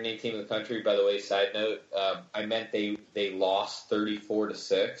better than any team in the country, by the way, side note, I meant they lost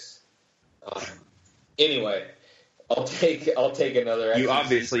 34-6. Anyway, I'll take another. You SEC.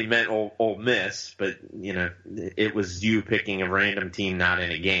 obviously meant Ole Miss, but it was you picking a random team not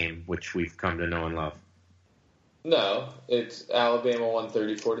in a game, which we've come to know and love. No, it's Alabama won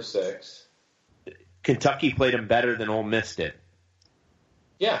 34-6. Kentucky played them better than Ole Miss did.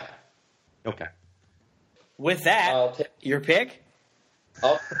 Yeah. Okay. With that, your pick?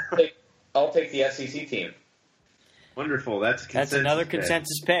 I'll take the SEC team. Wonderful. That's another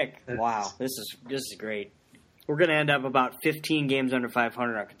consensus pick. Wow, this is great. We're going to end up about 15 games under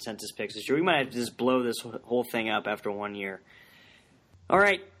 500 on consensus picks this year. We might have to just blow this whole thing up after 1 year. All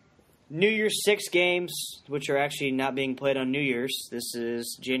right, New Year's 6 games, which are actually not being played on New Year's. This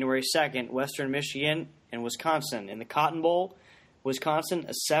is January 2nd, Western Michigan and Wisconsin. In the Cotton Bowl, Wisconsin,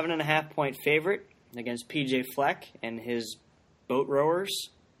 a 7.5-point favorite against P.J. Fleck and his boat rowers.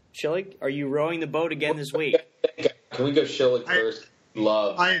 Schillig, are you rowing the boat again this week? Can we go Schillig first?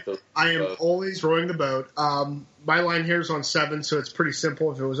 I am always rowing the boat. My line here is on 7, so it's pretty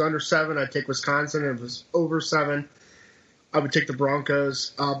simple. If it was under 7, I'd take Wisconsin. If it was over 7, I would take the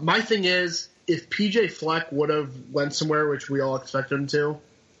Broncos. My thing is, if P.J. Fleck would have went somewhere, which we all expect him to,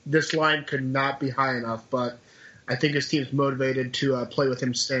 this line could not be high enough. But I think his team's motivated to play with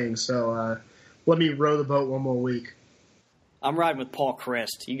him staying. So let me row the boat one more week. I'm riding with Paul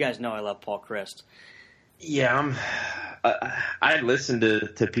Christ. You guys know I love Paul Christ. Yeah, I listened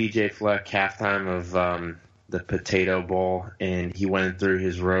to P.J. Fleck halftime of the Potato Bowl, and he went through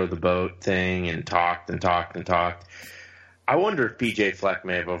his row the boat thing and talked and talked and talked. I wonder if P.J. Fleck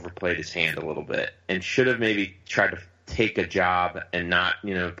may have overplayed his hand a little bit and should have maybe tried to take a job and not,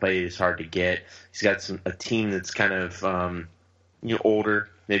 play as hard to get. He's got a team that's kind of, older,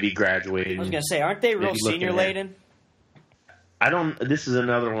 maybe graduated. I was going to say, aren't they real senior laden? This is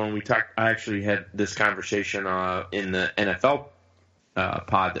another one I actually had this conversation in the NFL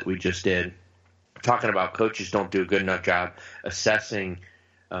pod that we just did, talking about coaches don't do a good enough job assessing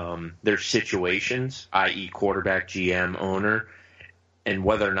their situations, i.e. quarterback, GM, owner, and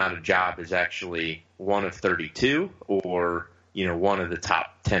whether or not a job is actually one of 32 or, one of the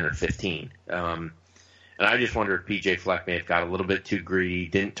top 10 or 15. And I just wonder if P.J. Fleck may have got a little bit too greedy,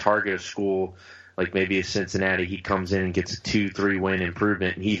 didn't target a school like maybe a Cincinnati. He comes in and gets a 2-3 win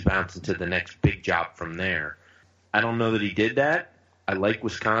improvement, and he's bouncing to the next big job from there. I don't know that he did that. I like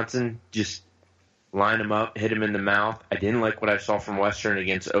Wisconsin. Just line him up, hit him in the mouth. I didn't like what I saw from Western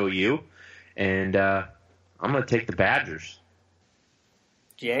against OU, and I'm going to take the Badgers.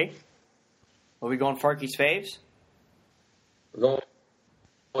 Jay? Are we going Farkey's faves? We're going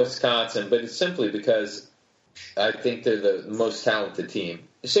Wisconsin, but it's simply because I think they're the most talented team.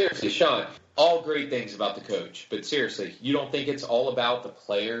 Seriously, Sean, all great things about the coach, but seriously, you don't think it's all about the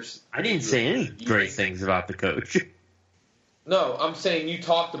players? I didn't say any great things about the coach. No, I'm saying you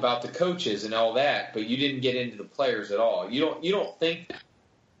talked about the coaches and all that, but you didn't get into the players at all. You don't think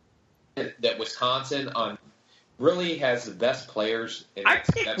that Wisconsin really has the best players? And I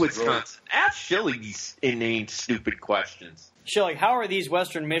pick Wisconsin. Really... Ask Shilly these inane, stupid questions. Shilly, how are these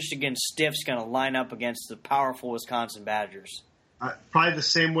Western Michigan stiffs going to line up against the powerful Wisconsin Badgers? Probably the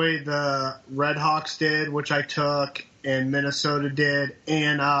same way the Red Hawks did, which I took, and Minnesota did.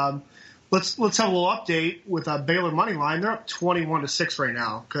 And let's have a little update with Baylor money line. They're up 21-6 right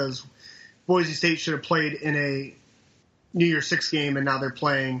now because Boise State should have played in a New Year's Six game, and now they're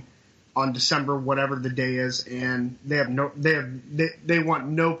playing on December whatever the day is, and they want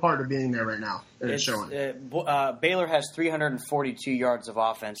no part of being there right now. It's showing. Baylor has 342 yards of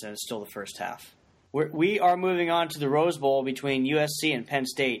offense, and it's still the first half. We are moving on to the Rose Bowl between USC and Penn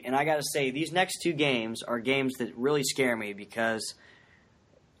State, and I got to say, these next two games are games that really scare me because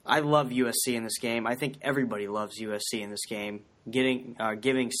I love USC in this game. I think everybody loves USC in this game, giving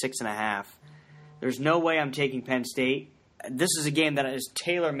 6.5. There's no way I'm taking Penn State. This is a game that is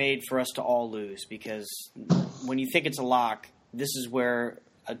tailor-made for us to all lose because when you think it's a lock, this is where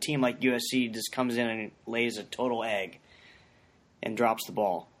a team like USC just comes in and lays a total egg and drops the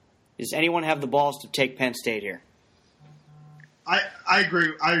ball. Does anyone have the balls to take Penn State here? I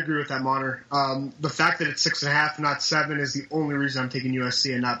agree. I agree with that, Monter. The fact that it's 6.5, not 7, is the only reason I'm taking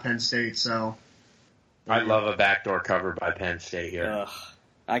USC and not Penn State. So, I love a backdoor cover by Penn State here. Ugh,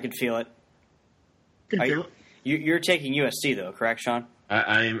 I can feel it. You're taking USC though, correct, Sean?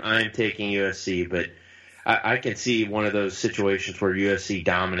 I'm taking USC, but I can see one of those situations where USC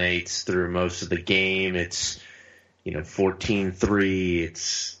dominates through most of the game. It's 14-3.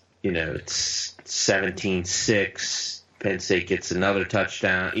 It's 17-6. Penn State gets another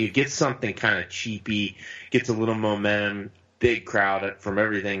touchdown. You get something kind of cheapy, gets a little momentum, big crowd. From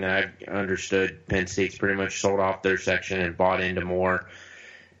everything that I've understood, Penn State's pretty much sold off their section and bought into more.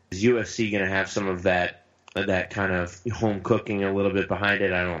 Is USC going to have some of that kind of home cooking a little bit behind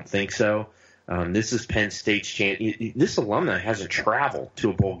it? I don't think so. This is Penn State's chance. This alumni hasn't traveled to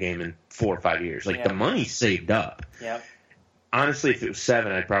a bowl game in 4 or 5 years. The money's saved up. Yep. Honestly, if it was 7,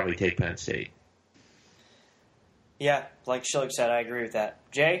 I'd probably take Penn State. Yeah, like Schilling said, I agree with that.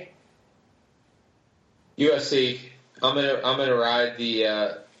 Jay? USC. I'm gonna ride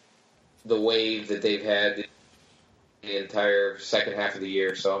the wave that they've had the entire second half of the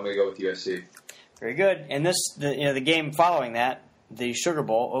year, so I'm gonna go with USC. Very good. And the game following that, the Sugar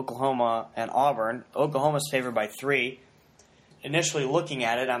Bowl, Oklahoma and Auburn. Oklahoma's favored by 3. Initially looking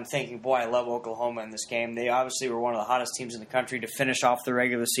at it, I'm thinking, boy, I love Oklahoma in this game. They obviously were one of the hottest teams in the country to finish off the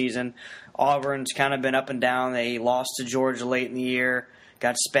regular season. Auburn's kind of been up and down. They lost to Georgia late in the year,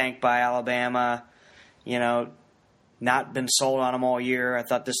 got spanked by Alabama. Not been sold on them all year. I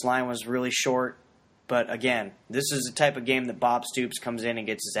thought this line was really short. But again, this is the type of game that Bob Stoops comes in and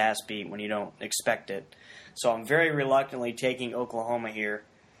gets his ass beat when you don't expect it. So I'm very reluctantly taking Oklahoma here.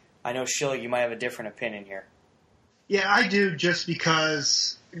 I know, Shilly, you might have a different opinion here. Yeah, I do, just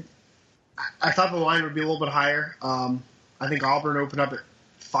because I thought the line would be a little bit higher. I think Auburn opened up at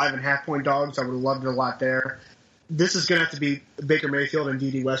 5.5-point dogs. I would have loved it a lot there. This is going to have to be Baker Mayfield and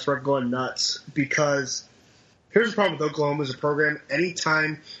D.D. Westbrook going nuts, because here's the problem with Oklahoma as a program.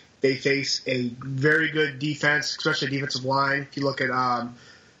 Anytime they face a very good defense, especially a defensive line, if you look at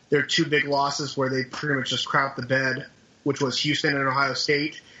their 2 big losses where they pretty much just crapped the bed, which was Houston and Ohio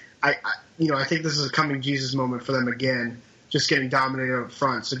State, I think this is a coming Jesus moment for them again, just getting dominated up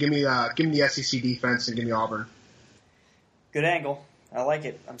front. So give me the SEC defense and give me Auburn. Good angle. I like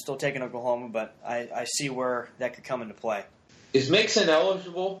it. I'm still taking Oklahoma, but I see where that could come into play. Is Mixon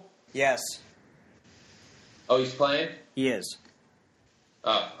eligible? Yes. Oh, he's playing? He is.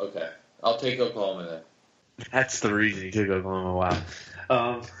 Oh, okay. I'll take Oklahoma then. That's the reason you took Oklahoma.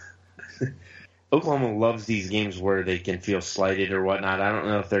 Wow. Oklahoma loves these games where they can feel slighted or whatnot. I don't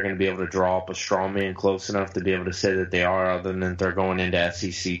know if they're going to be able to draw up a strong man close enough to be able to say that they are, other than they're going into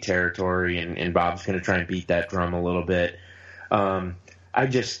SEC territory, and Bob's going to try and beat that drum a little bit.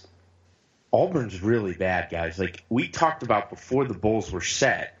 Auburn's really bad, guys. Like we talked about before the bowls were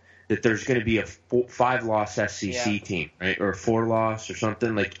set, that there's going to be a 5-loss SEC team, right, or a 4-loss or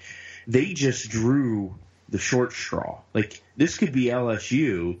something. Like they just drew the short straw. Like this could be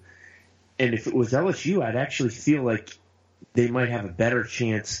LSU. And if it was LSU, I'd actually feel like they might have a better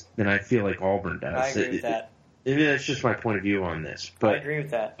chance than I feel like Auburn does. I agree with that. That's just my point of view on this. But I agree with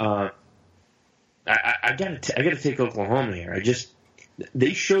that. I got to take Oklahoma here.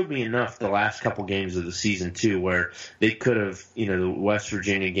 they showed me enough the last couple games of the season too, where they could have, the West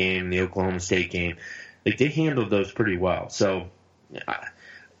Virginia game, the Oklahoma State game, like they handled those pretty well. So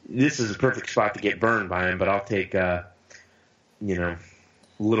this is a perfect spot to get burned by him, but I'll take,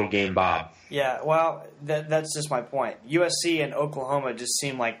 little game Bob. Yeah, well, that's just my point. USC and Oklahoma just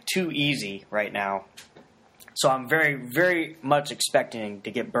seem like too easy right now. So I'm very, very much expecting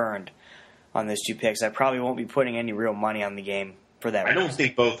to get burned on those two picks. I probably won't be putting any real money on the game for that. I don't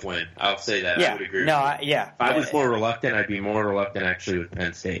think both win. I'll say that. Yeah. I would agree. No, if I was more reluctant, I'd be more reluctant actually with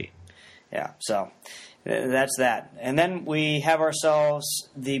Penn State. Yeah, so that's that. And then we have ourselves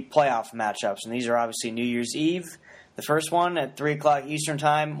the playoff matchups, and these are obviously New Year's Eve. The first one at 3 o'clock Eastern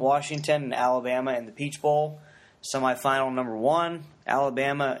Time, Washington and Alabama in the Peach Bowl. Semifinal number 1.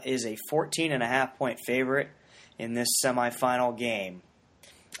 Alabama is a 14.5-point favorite in this semifinal game.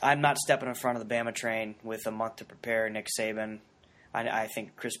 I'm not stepping in front of the Bama train with a month to prepare. Nick Saban. I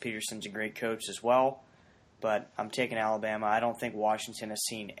think Chris Peterson's a great coach as well, but I'm taking Alabama. I don't think Washington has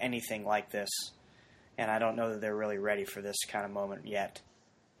seen anything like this, and I don't know that they're really ready for this kind of moment yet.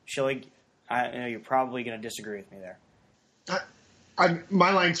 Shilly, I know you're probably going to disagree with me there.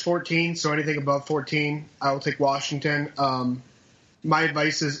 My line's 14, so anything above 14, I will take Washington. My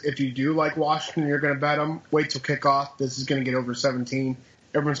advice is if you do like Washington, you're going to bet them, wait till kickoff. This is going to get over 17.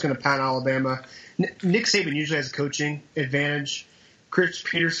 Everyone's going to pound Alabama. Nick Saban usually has a coaching advantage. Chris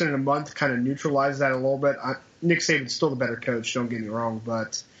Peterson in a month kind of neutralized that a little bit. Nick Saban's still the better coach, don't get me wrong,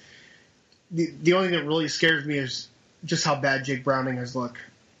 but the only thing that really scares me is just how bad Jake Browning has looked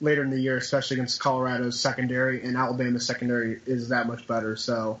later in the year, especially against Colorado's secondary, and Alabama's secondary is that much better.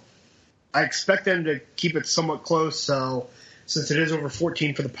 So I expect them to keep it somewhat close, so since it is over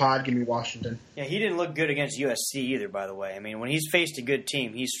 14 for the pod, give me Washington. Yeah, he didn't look good against USC either, by the way. I mean, when he's faced a good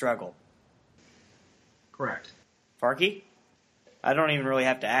team, he's struggled. Correct. Farkey? I don't even really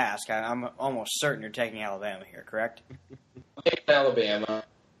have to ask. I'm almost certain you're taking Alabama here, correct? I'm taking Alabama.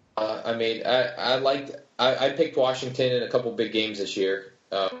 I picked Washington in a couple big games this year.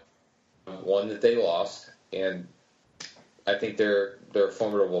 One that they lost, and I think they're a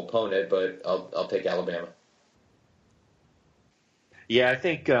formidable opponent, but I'll take Alabama. Yeah, I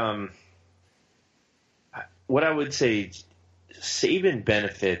think what I would say, Saban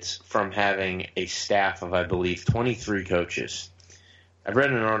benefits from having a staff of, I believe, 23 coaches. I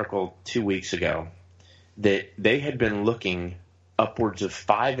read an article 2 weeks ago that they had been looking upwards of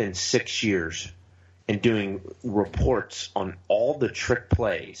 5 and 6 years and doing reports on all the trick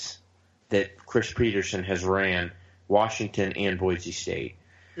plays that Chris Peterson has ran Washington and Boise State.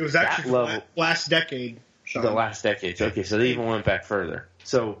 It was actually the last decade. Sean. The last decade. Okay, so they even went back further.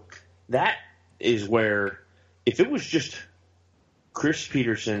 So that is where, if it was just Chris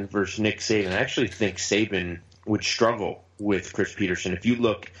Peterson versus Nick Saban, I actually think Saban would struggle with Chris Peterson. If you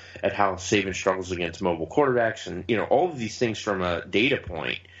look at how Saban struggles against mobile quarterbacks and, all of these things from a data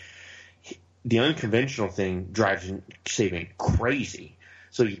point, the unconventional thing drives Saban crazy.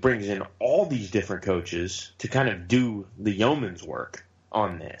 So he brings in all these different coaches to kind of do the yeoman's work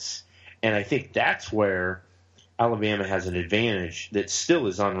on this. And I think that's where Alabama has an advantage that still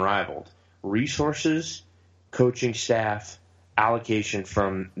is unrivaled. Resources, coaching staff, allocation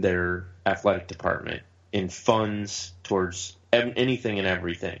from their athletic department, and funds towards anything and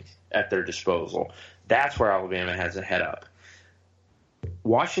everything at their disposal. That's where Alabama has a head up.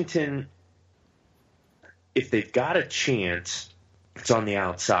 Washington, if they've got a chance, it's on the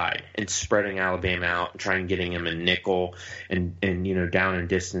outside and spreading Alabama out and trying getting them in nickel and down in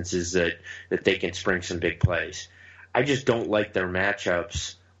distances that they can spring some big plays. I just don't like their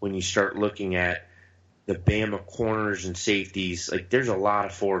matchups when you start looking at the Bama corners and safeties. Like, there's a lot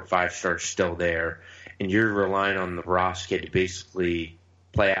of 4 or 5 stars still there, and you're relying on the Ross kid to basically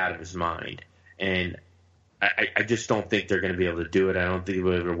play out of his mind. And I just don't think they're going to be able to do it. I don't think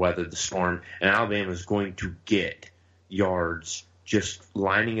they'll be able to weather the storm. And Alabama's going to get yards just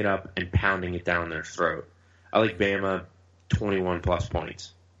lining it up and pounding it down their throat. I like Bama 21-plus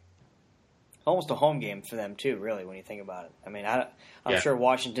points. Almost a home game for them, too, really, when you think about it. I mean, I'm sure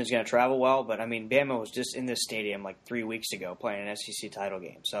Washington's going to travel well, but, I mean, Bama was just in this stadium like 3 weeks ago playing an SEC title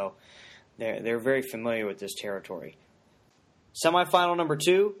game. So they're very familiar with this territory. Semifinal number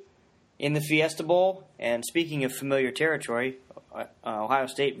 2 in the Fiesta Bowl. And speaking of familiar territory, Ohio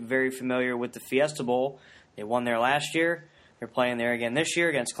State very familiar with the Fiesta Bowl. They won there last year. They're playing there again this year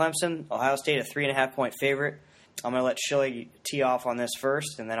against Clemson. Ohio State a 3.5-point favorite. I'm going to let Shilly tee off on this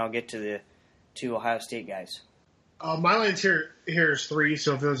first, and then I'll get to the 2 Ohio State guys. My line's here is 3,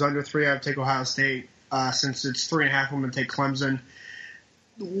 so if it was under 3, I would take Ohio State. Since it's 3.5, I'm going to take Clemson.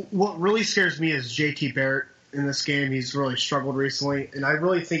 What really scares me is J.T. Barrett. in this game. He's really struggled recently. And I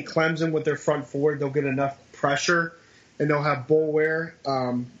really think Clemson, with their front four, they'll get enough pressure and they'll have Boulware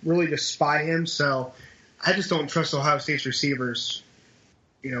really to spy him. So I just don't trust Ohio State's receivers,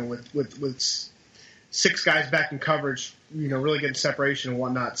 with 6 guys back in coverage, really getting separation and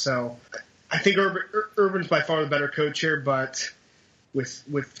whatnot. So I think Urban's by far the better coach here, but with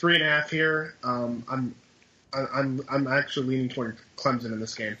 3.5 here, I'm actually leaning toward Clemson in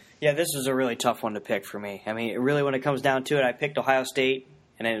this game. Yeah, this is a really tough one to pick for me. I mean, really, when it comes down to it, I picked Ohio State,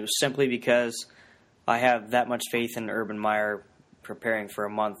 and it was simply because I have that much faith in Urban Meyer preparing for a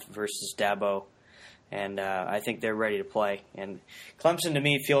month versus Dabo, and I think they're ready to play. And Clemson, to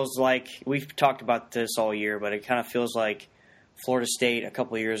me, feels like, we've talked about this all year, but it kind of feels like Florida State a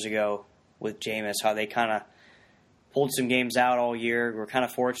couple of years ago with Jameis, how they kind of pulled some games out all year. We're kind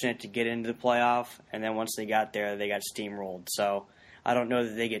of fortunate to get into the playoff, and then once they got there, they got steamrolled. So I don't know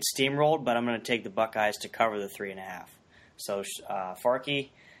that they get steamrolled, but I'm going to take the Buckeyes to cover the 3.5. So, Farkey,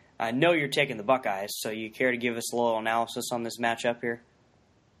 I know you're taking the Buckeyes, so you care to give us a little analysis on this matchup here?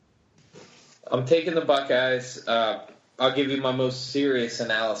 I'm taking the Buckeyes. I'll give you my most serious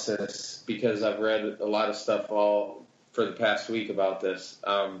analysis because I've read a lot of stuff all for the past week about this.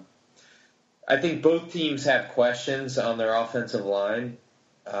 I think both teams have questions on their offensive line.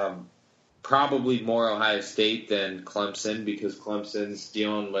 Probably more Ohio State than Clemson because Clemson's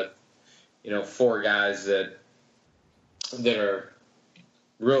dealing with, 4 guys that are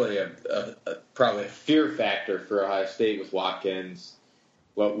really probably a fear factor for Ohio State with Watkins,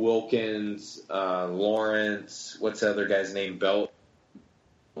 Wilkins, Lawrence, what's the other guy's name? Bellore.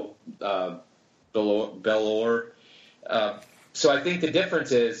 So I think the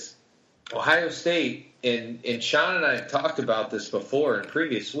difference is Ohio State, and Sean and I have talked about this before in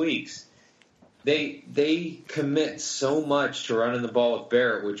previous weeks, they commit so much to running the ball with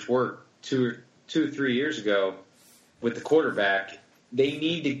Barrett, which worked 2 or 3 years ago with the quarterback. They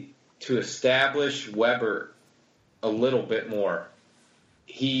need to establish Weber a little bit more.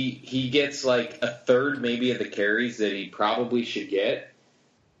 He gets like a third maybe of the carries that he probably should get.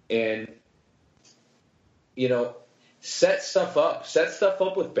 And, set stuff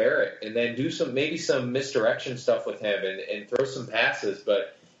up with Barrett and then do some misdirection stuff with him and throw some passes.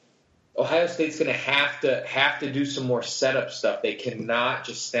 But Ohio State's going to have to do some more setup stuff. They cannot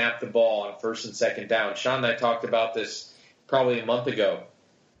just snap the ball on first and second down. Sean and I talked about this probably a month ago.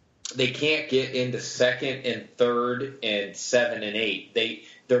 They can't get into second and third and 7 and 8.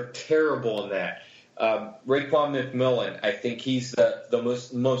 They're terrible in that. Raekwon McMillan, I think he's the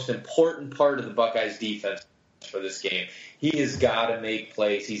most important part of the Buckeyes defense for this game. He has got to make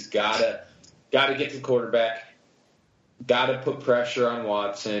plays. He's got to get to the quarterback. Got to put pressure on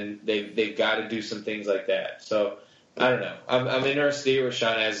Watson. They've got to do some things like that. So I don't know. I'm interested to hear what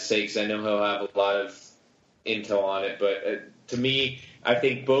Sean has to say because I know he'll have a lot of intel on it. But to me, I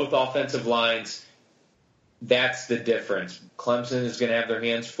think both offensive lines, that's the difference. Clemson is going to have their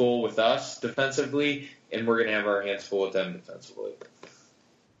hands full with us defensively, and we're going to have our hands full with them defensively.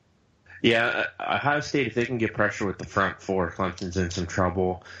 Yeah, Ohio State, if they can get pressure with the front four, Clemson's in some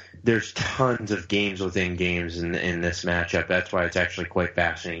trouble. There's tons of games within games in this matchup. That's why it's actually quite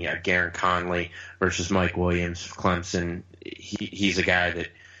fascinating. You got Garen Conley versus Mike Williams, Clemson. He's a guy that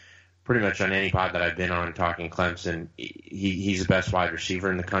pretty much on any pod that I've been on talking Clemson, he's the best wide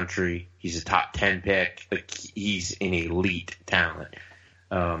receiver in the country. He's a top 10 pick. Like, he's an elite talent.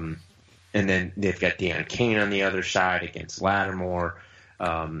 And then they've got Deion Kane on the other side against Lattimore.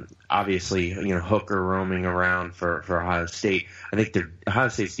 Obviously, Hooker roaming around for Ohio State. I think Ohio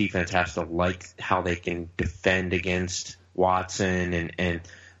State's defense has to like how they can defend against Watson and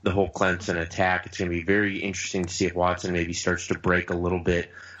the whole Clemson attack. It's going to be very interesting to see if Watson maybe starts to break a little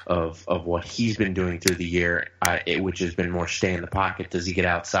bit of what he's been doing through the year, which has been more stay in the pocket. Does he get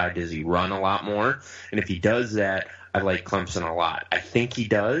outside? Does he run a lot more? And if he does that, I like Clemson a lot. I think he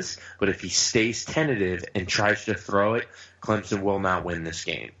does, but if he stays tentative and tries to throw it, Clemson will not win this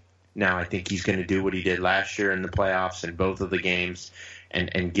game. Now, I think he's going to do what he did last year in the playoffs in both of the games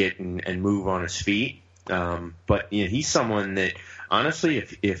and get and move on his feet. But he's someone that, honestly,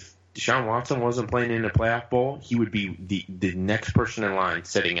 if Deshaun Watson wasn't playing in a playoff bowl, he would be the next person in line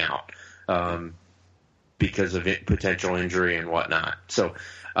sitting out because of potential injury and whatnot. So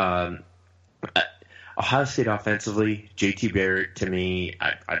Ohio State offensively, JT Barrett, to me,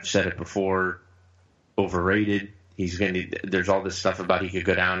 I've said it before, overrated. There's all this stuff about he could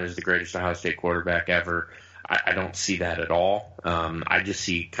go down as the greatest Ohio State quarterback ever. I don't see that at all. I just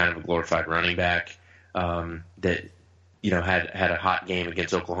see kind of a glorified running back that had a hot game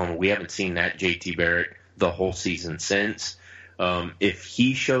against Oklahoma. We haven't seen that JT Barrett the whole season since. If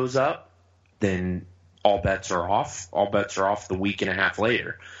he shows up, then all bets are off. All bets are off the week and a half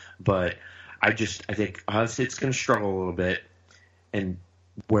later. But I think Ohio State's going to struggle a little bit, and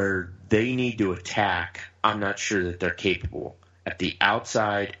where they need to attack, I'm not sure that they're capable. At the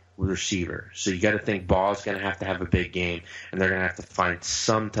outside receiver. So you got to think Ball's going to have a big game, and they're going to have to find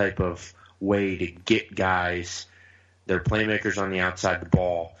some type of way to get guys, their playmakers on the outside of the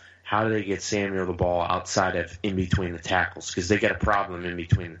ball. How do they get Samuel the ball outside of in between the tackles? Because they got a problem in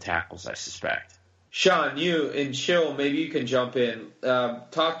between the tackles, I suspect. Sean, you and Chill, maybe you can jump in.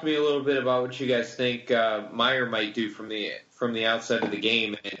 Talk to me a little bit about what you guys think Meyer might do from the outside of the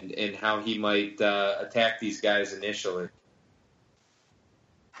game and how he might attack these guys initially.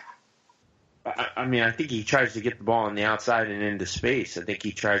 I mean, I think he tries to get the ball on the outside and into space. I think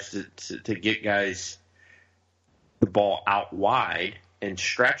he tries to get guys the ball out wide and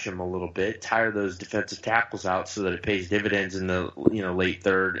stretch them a little bit, tire those defensive tackles out so that it pays dividends in the late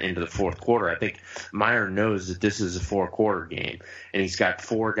third into the fourth quarter. I think Meyer knows that this is a 4-quarter game, and he's got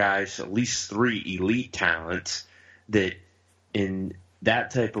 4 guys, at least 3 elite talents that in that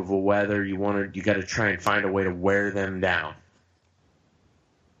type of a weather you got to try and find a way to wear them down.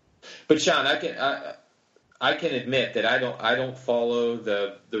 But Sean, I can admit that I don't follow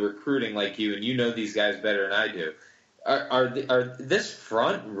the recruiting like you, and you know these guys better than I do. Are this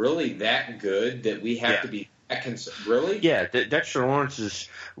front really that good that we have to be that concerned? Really? Yeah, Dexter Lawrence is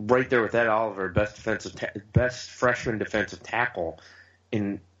right there with Ed Oliver, best freshman defensive tackle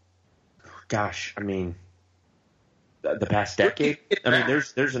in, gosh, I mean, the past decade. I mean,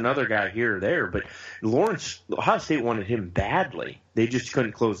 there's another guy here or there, but Lawrence, Ohio State wanted him badly. They just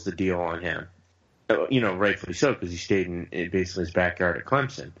couldn't close the deal on him. Rightfully so, because he stayed in basically his backyard at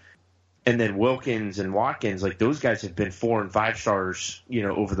Clemson. And then Wilkins and Watkins, like those guys have been 4 and 5 stars,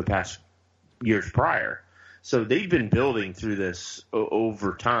 over the past years prior. So they've been building through this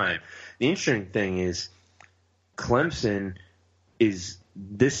over time. The interesting thing is Clemson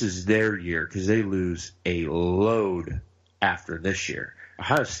this is their year because they lose a load after this year.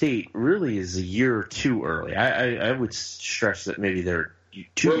 Ohio State really is a year or 2 early. I would stress that maybe they're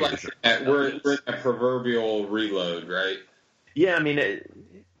 2 years early. We're in a proverbial reload, right? Yeah, I mean,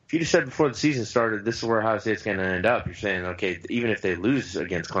 if you just said before the season started, this is where Ohio State's going to end up, you're saying, okay, even if they lose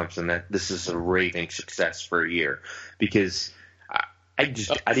against Clemson, that this is a raving success for a year. Because I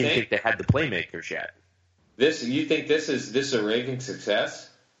didn't think they had the playmakers yet. You think this is a raving success?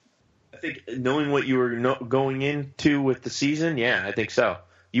 I think knowing what you were going into with the season, yeah, I think so.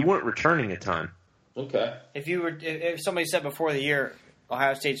 You weren't returning a ton. Okay. If somebody said before the year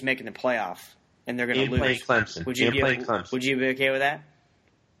Ohio State's making the playoff and they're going to lose, Clemson. Would you be okay with that?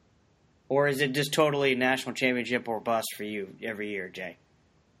 Or is it just totally national championship or bust for you every year, Jay?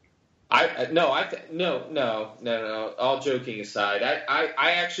 No. All joking aside,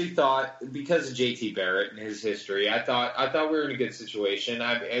 I actually thought because of JT Barrett and his history, I thought we were in a good situation.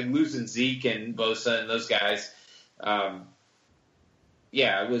 I'm losing Zeke and Bosa and those guys.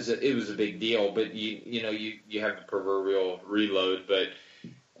 It was a big deal. But you have the proverbial reload. But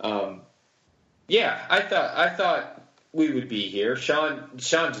I thought we would be here. Sean,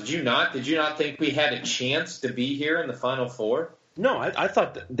 did you not think we had a chance to be here in the Final Four? No, I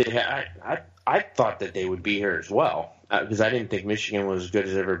thought that they had. I thought that they would be here as well because I didn't think Michigan was as good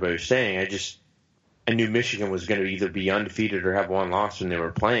as everybody was saying. I knew Michigan was going to either be undefeated or have 1 loss when they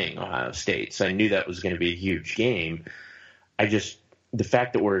were playing Ohio State, so I knew that was going to be a huge game. The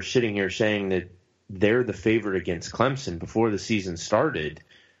fact that we're sitting here saying that they're the favorite against Clemson before the season started,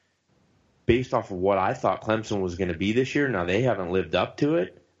 based off of what I thought Clemson was going to be this year, now they haven't lived up to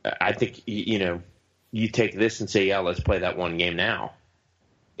it. I think you take this and say, yeah, let's play that 1 game now.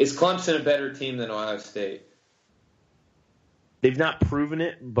 Is Clemson a better team than Ohio State? They've not proven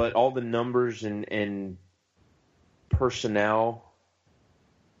it, but all the numbers and personnel,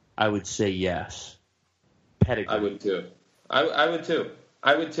 I would say yes. Pedigree. I would too. I would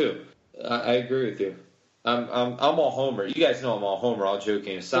too. I agree with you. I'm all homer. You guys know I'm all homer, all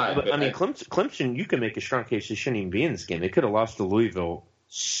joking aside. But I mean, Clemson, you can make a strong case they shouldn't even be in this game. They could have lost to Louisville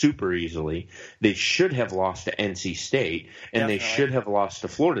super easily. They should have lost to NC State, and Definitely. They should have lost to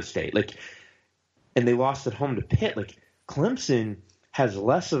Florida State. And they lost at home to Pitt. Clemson has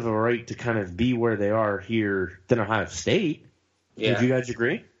less of a right to kind of be where they are here than Ohio State. Yeah. Would you guys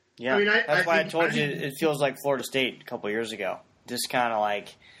agree? Yeah, that's why I told you it feels like Florida State a couple years ago. Just kind of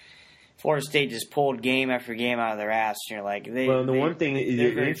like Florida State just pulled game after game out of their ass. And you're like, the one thing, the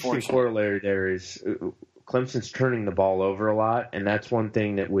interesting corollary there is Clemson's turning the ball over a lot, and that's one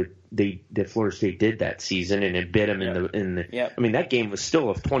thing that Florida State did that season, and it bit them in the. Yep. I mean, that game was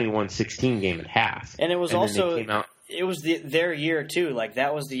still a 21-16 game at half, and it was it was their year too. Like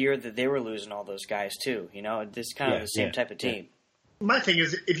that was the year that they were losing all those guys too. This is kind of the same type of team. My thing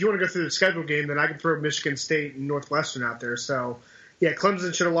is, if you want to go through the schedule game, then I can throw Michigan State and Northwestern out there. So, yeah,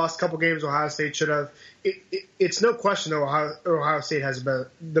 Clemson should have lost a couple games. Ohio State should have. It's no question that Ohio State has the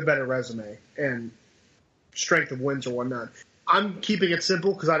better resume and strength of wins or whatnot. I'm keeping it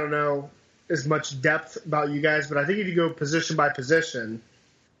simple because I don't know as much depth about you guys, but I think if you go position by position,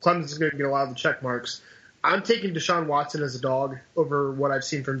 Clemson's going to get a lot of the check marks. I'm taking Deshaun Watson as a dog over what I've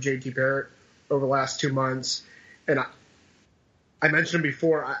seen from J.T. Barrett over the last 2 months. And I mentioned him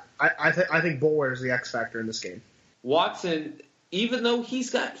before. I think Bowler is the X factor in this game. Watson, even though he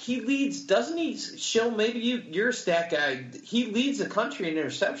leads, doesn't he show, maybe you're a stat guy, he leads the country in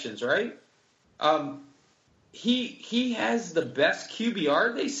interceptions, right? He has the best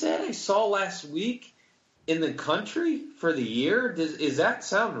QBR, they said, I saw last week in the country for the year. Does that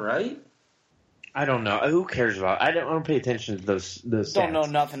sound right? I don't know. Who cares about? I don't pay attention to those stats. Don't know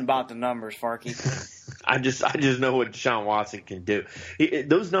nothing about the numbers, Farkey. I just know what Deshaun Watson can do.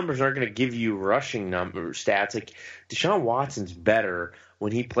 Those numbers aren't going to give you rushing stats. Like Deshaun Watson's better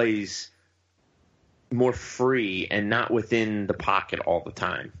when he plays more free and not within the pocket all the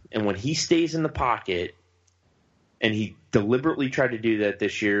time. And when he stays in the pocket, and he deliberately tried to do that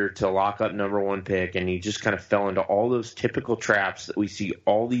this year to lock up number 1 pick, and he just kind of fell into all those typical traps that we see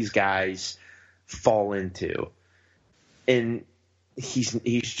all these guys fall into. And he's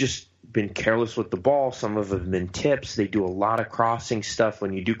just been careless with the ball. Some of them have been tips. They do a lot of crossing stuff.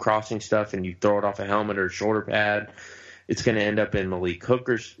 When you do crossing stuff and you throw it off a helmet or a shoulder pad, it's going to end up in Malik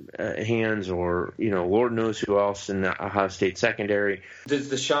Hooker's hands or, Lord knows who else in the Ohio State secondary. Does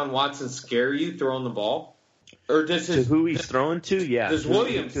Deshaun Watson scare you throwing the ball? Or does who he's throwing to? Yeah. Does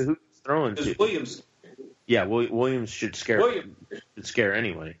Williams? To who he's throwing to? Williams? Yeah, Williams should scare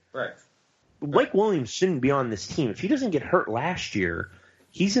anybody. Right. Mike Williams shouldn't be on this team. If he doesn't get hurt last year,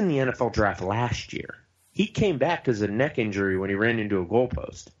 he's in the NFL draft last year. He came back because of a neck injury when he ran into a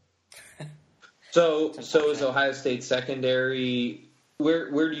goalpost. So is Ohio State secondary?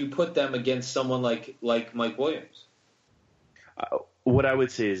 Where do you put them against someone like Mike Williams? What I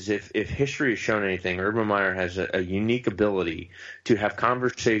would say is if history has shown anything, Urban Meyer has a unique ability to have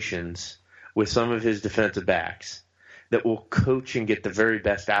conversations with some of his defensive backs that will coach and get the very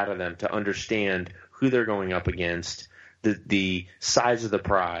best out of them to understand who they're going up against, the size of the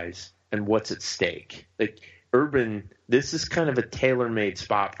prize, and what's at stake. Like Urban, this is kind of a tailor-made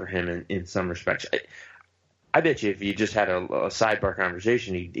spot for him in some respects. I bet you if you just had a sidebar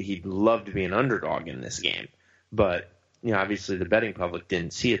conversation, he'd love to be an underdog in this game. But obviously the betting public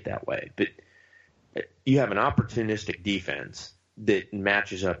didn't see it that way. But you have an opportunistic defense that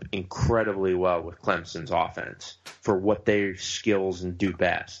matches up incredibly well with Clemson's offense for what their skills and do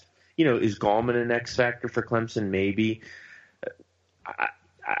best. Is Gallman an X factor for Clemson? Maybe.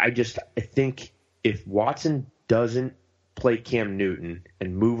 I think if Watson doesn't play Cam Newton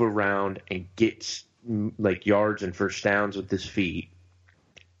and move around and get yards and first downs with his feet,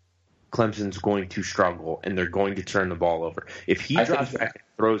 Clemson's going to struggle and they're going to turn the ball over. If he drops back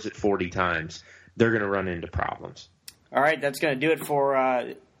and throws it 40 times, they're going to run into problems. All right, that's going to do it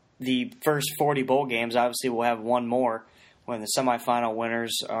for the first 40 bowl games. Obviously, we'll have one more when the semifinal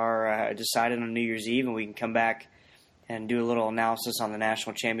winners are decided on New Year's Eve, and we can come back and do a little analysis on the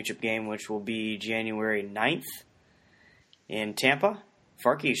national championship game, which will be January 9th in Tampa.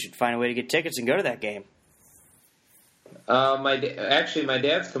 Farkey should find a way to get tickets and go to that game. My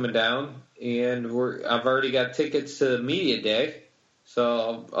dad's coming down, and I've already got tickets to the media day,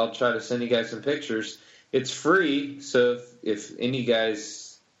 so I'll try to send you guys some pictures. It's free, so if any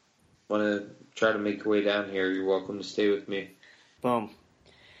guys want to try to make your way down here, you're welcome to stay with me. Boom.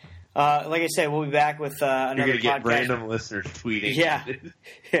 Like I said, we'll be back with another podcast. You're going to get random listeners tweeting. Yeah.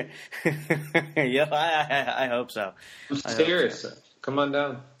 Yeah, I hope so. I'm serious. Come on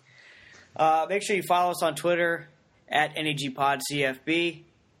down. Make sure you follow us on Twitter at NEGPodCFB.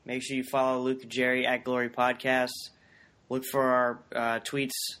 Make sure you follow Luke and Jerry at Glory Podcasts. Look for our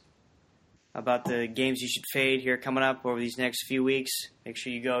tweets about the games you should fade here coming up over these next few weeks. Make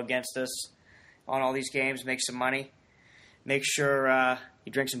sure you go against us on all these games. Make some money. Make sure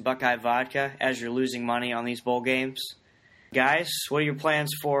you drink some Buckeye vodka as you're losing money on these bowl games. Guys, what are your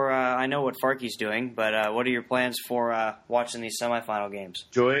plans for, I know what Farkey's doing, but what are your plans for watching these semifinal games?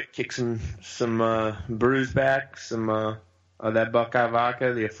 Enjoy it. Kick some brews back, some of that Buckeye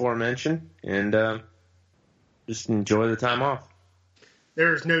vodka, the aforementioned, and just enjoy the time off.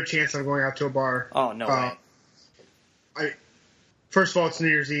 There's no chance I'm going out to a bar. Oh, no way. First of all, it's New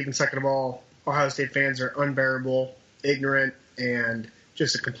Year's Eve, and second of all, Ohio State fans are unbearable, ignorant, and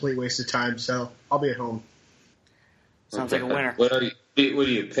just a complete waste of time, so I'll be at home. Sounds like a winner. What are you,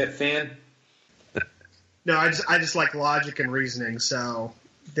 a Pitt fan? No, I just like logic and reasoning, so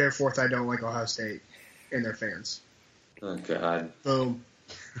therefore I don't like Ohio State and their fans. Oh, God. Boom.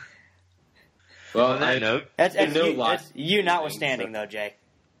 Well, On that note, That's you notwithstanding, though, Jay.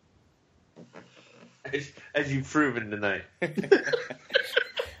 as you've proven tonight.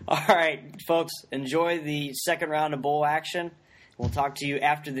 All right, folks, enjoy the second round of bowl action. We'll talk to you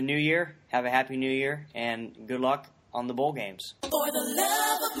after the new year. Have a happy new year, and good luck on the bowl games. For the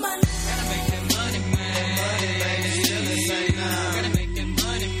love of money. Gotta make that money, man. Money, baby, still the same now. Gotta make that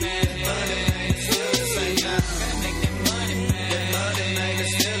money, man. Money, baby, still the same now. Gotta make that money, man. Money, baby,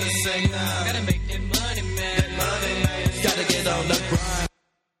 still the same now. Gotta make